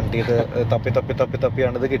കാലം ഹണ്ട് ചെയ്ത്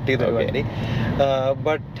തപ്പിയാണ് ഇത് കിട്ടിയത് വണ്ടി.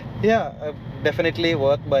 But definitely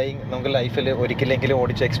worth buying. നമുക്ക് ലൈഫിൽ ഒരിക്കലെങ്കിലും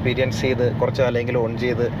ഓടിച്ച് എക്സ്പീരിയൻസ് ചെയ്ത് കുറച്ച് കാലെങ്കിലും ഓൺ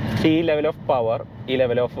ചെയ്ത് ഈ ലെവൽ ഓഫ് പവർ, ഈ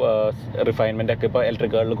ലെവൽ ഓഫ് റിഫൈൻമെന്റ് ഒക്കെ ഇപ്പോൾ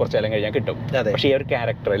ഇലക്ട്രിക് കാറിൽ കുറച്ച് കാലം കഴിഞ്ഞാൽ കിട്ടും. പക്ഷേ ഈ ഒരു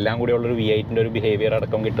ക്യാരക്ടർ എല്ലാം കൂടി ഉള്ള ഒരു V8ന്റെ ഒരു ബിഹേവിയർ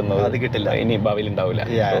അടക്കം കിട്ടുന്നത് അത് കിട്ടില്ല, ഇനി ഭാവിയിൽ ഉണ്ടാവില്ല.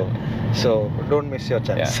 So don't miss your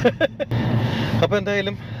chance. അപ്പോൾ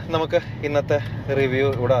എന്തായാലും നമുക്ക് ഇന്നത്തെ റിവ്യൂ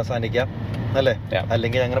ഇവിടെ അവസാനിക്കാം അല്ലേ?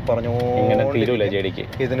 അല്ലെങ്കിൽ അങ്ങനെ പറഞ്ഞു തീരൂല ജെഡിക്ക്,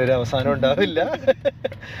 ഇതിനൊരു അവസാനം ഉണ്ടാവില്ല.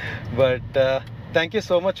 But thank you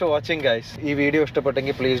so much for watching, guys. Ee video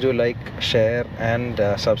ishtapettengi please do like, share and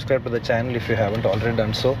subscribe to the channel if you haven't already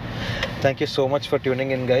done so. Thank you so much for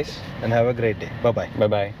tuning in, guys, and have a great day. Bye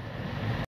bye.